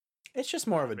 it's just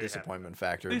more of a Very happy. disappointment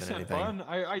factor At least than had anything. fun.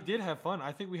 I did have fun.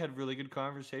 I think we had really good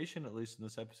conversation, at least in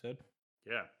this episode.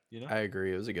 Yeah. You know? I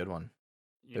agree. It was a good one.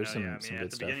 There's some at good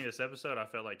the stuff. beginning of this episode, I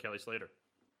felt like Kelly Slater.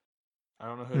 I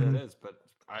don't know who that is, but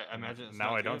I imagine it's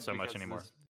Now not I don't good so much because anymore.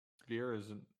 this Beer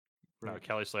isn't. No, very-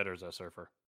 Kelly Slater's a surfer.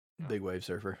 Big wave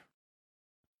surfer.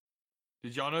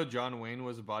 Did y'all know John Wayne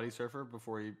was a body surfer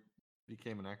before he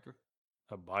became an actor?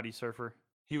 A body surfer?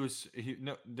 He was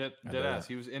dead I bet. ass.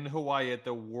 He was in Hawaii at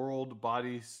the World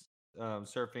Body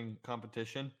Surfing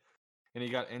competition, and he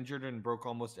got injured and broke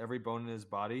almost every bone in his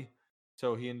body.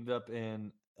 So he ended up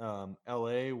in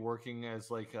L.A. working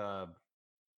as like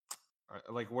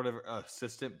whatever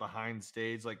assistant behind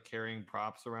stage, like carrying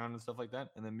props around and stuff like that,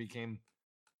 and then became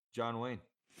John Wayne.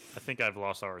 I think I've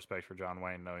lost all respect for John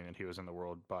Wayne knowing that he was in the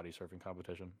world body surfing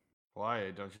competition.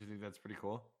 Why? Don't you think that's pretty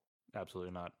cool?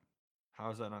 Absolutely not. How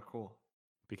is that not cool?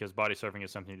 Because body surfing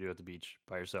is something you do at the beach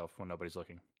by yourself when nobody's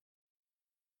looking,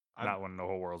 I not when the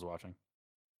whole world's watching.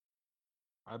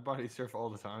 I body surf all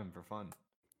the time for fun,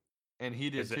 and he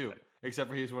did Is it- too.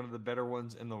 Except for he's one of the better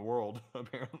ones in the world,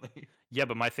 apparently. Yeah,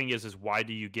 but my thing is why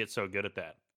do you get so good at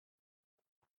that?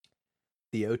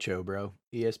 The Ocho, bro.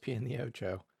 ESPN the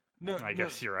Ocho. No, I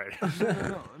guess you're right.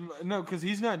 no, because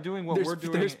he's not doing what There's, we're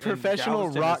doing. there's in professional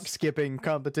Galveston rock to- skipping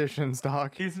competitions,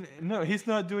 Doc. He's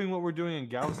not doing what we're doing in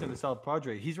Galveston to South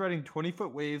Padre. He's riding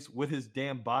 20-foot waves with his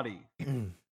damn body.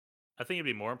 I think it'd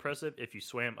be more impressive if you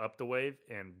swam up the wave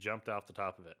and jumped off the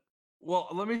top of it. Well,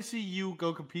 let me see you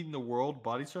go compete in the world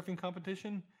body surfing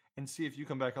competition and see if you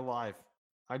come back alive.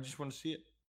 I just want to see it.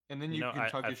 And then You you know, can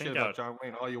talk I your shit think about John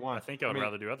Wayne all you want. I think I would mean,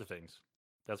 rather do other things.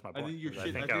 That's my I point. think you're is I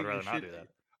shit. think I would rather not do that.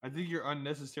 I think you're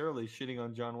unnecessarily shitting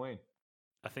on John Wayne.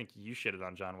 I think you shitted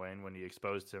on John Wayne when you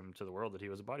exposed him to the world that he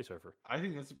was a body surfer. I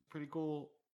think that's a pretty cool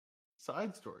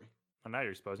side story. And now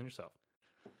you're exposing yourself.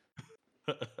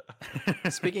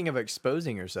 Speaking of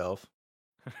exposing yourself,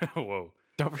 Whoa.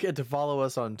 don't forget to follow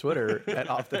us on Twitter at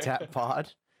Off the Tap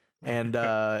Pod, and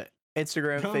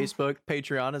Instagram, Don't- Facebook,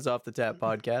 Patreon is Off the Tap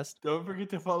Podcast. Don't forget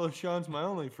to follow Sean's My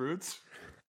Only Fruits.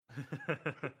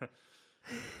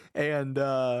 And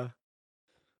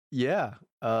yeah,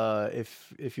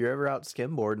 if you're ever out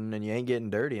skimboarding and you ain't getting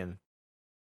dirty, and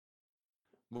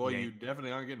Well, Yeah. you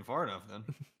definitely aren't getting far enough then.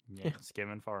 Yeah,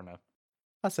 skimming far enough.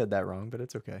 I said that wrong, but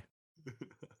it's okay.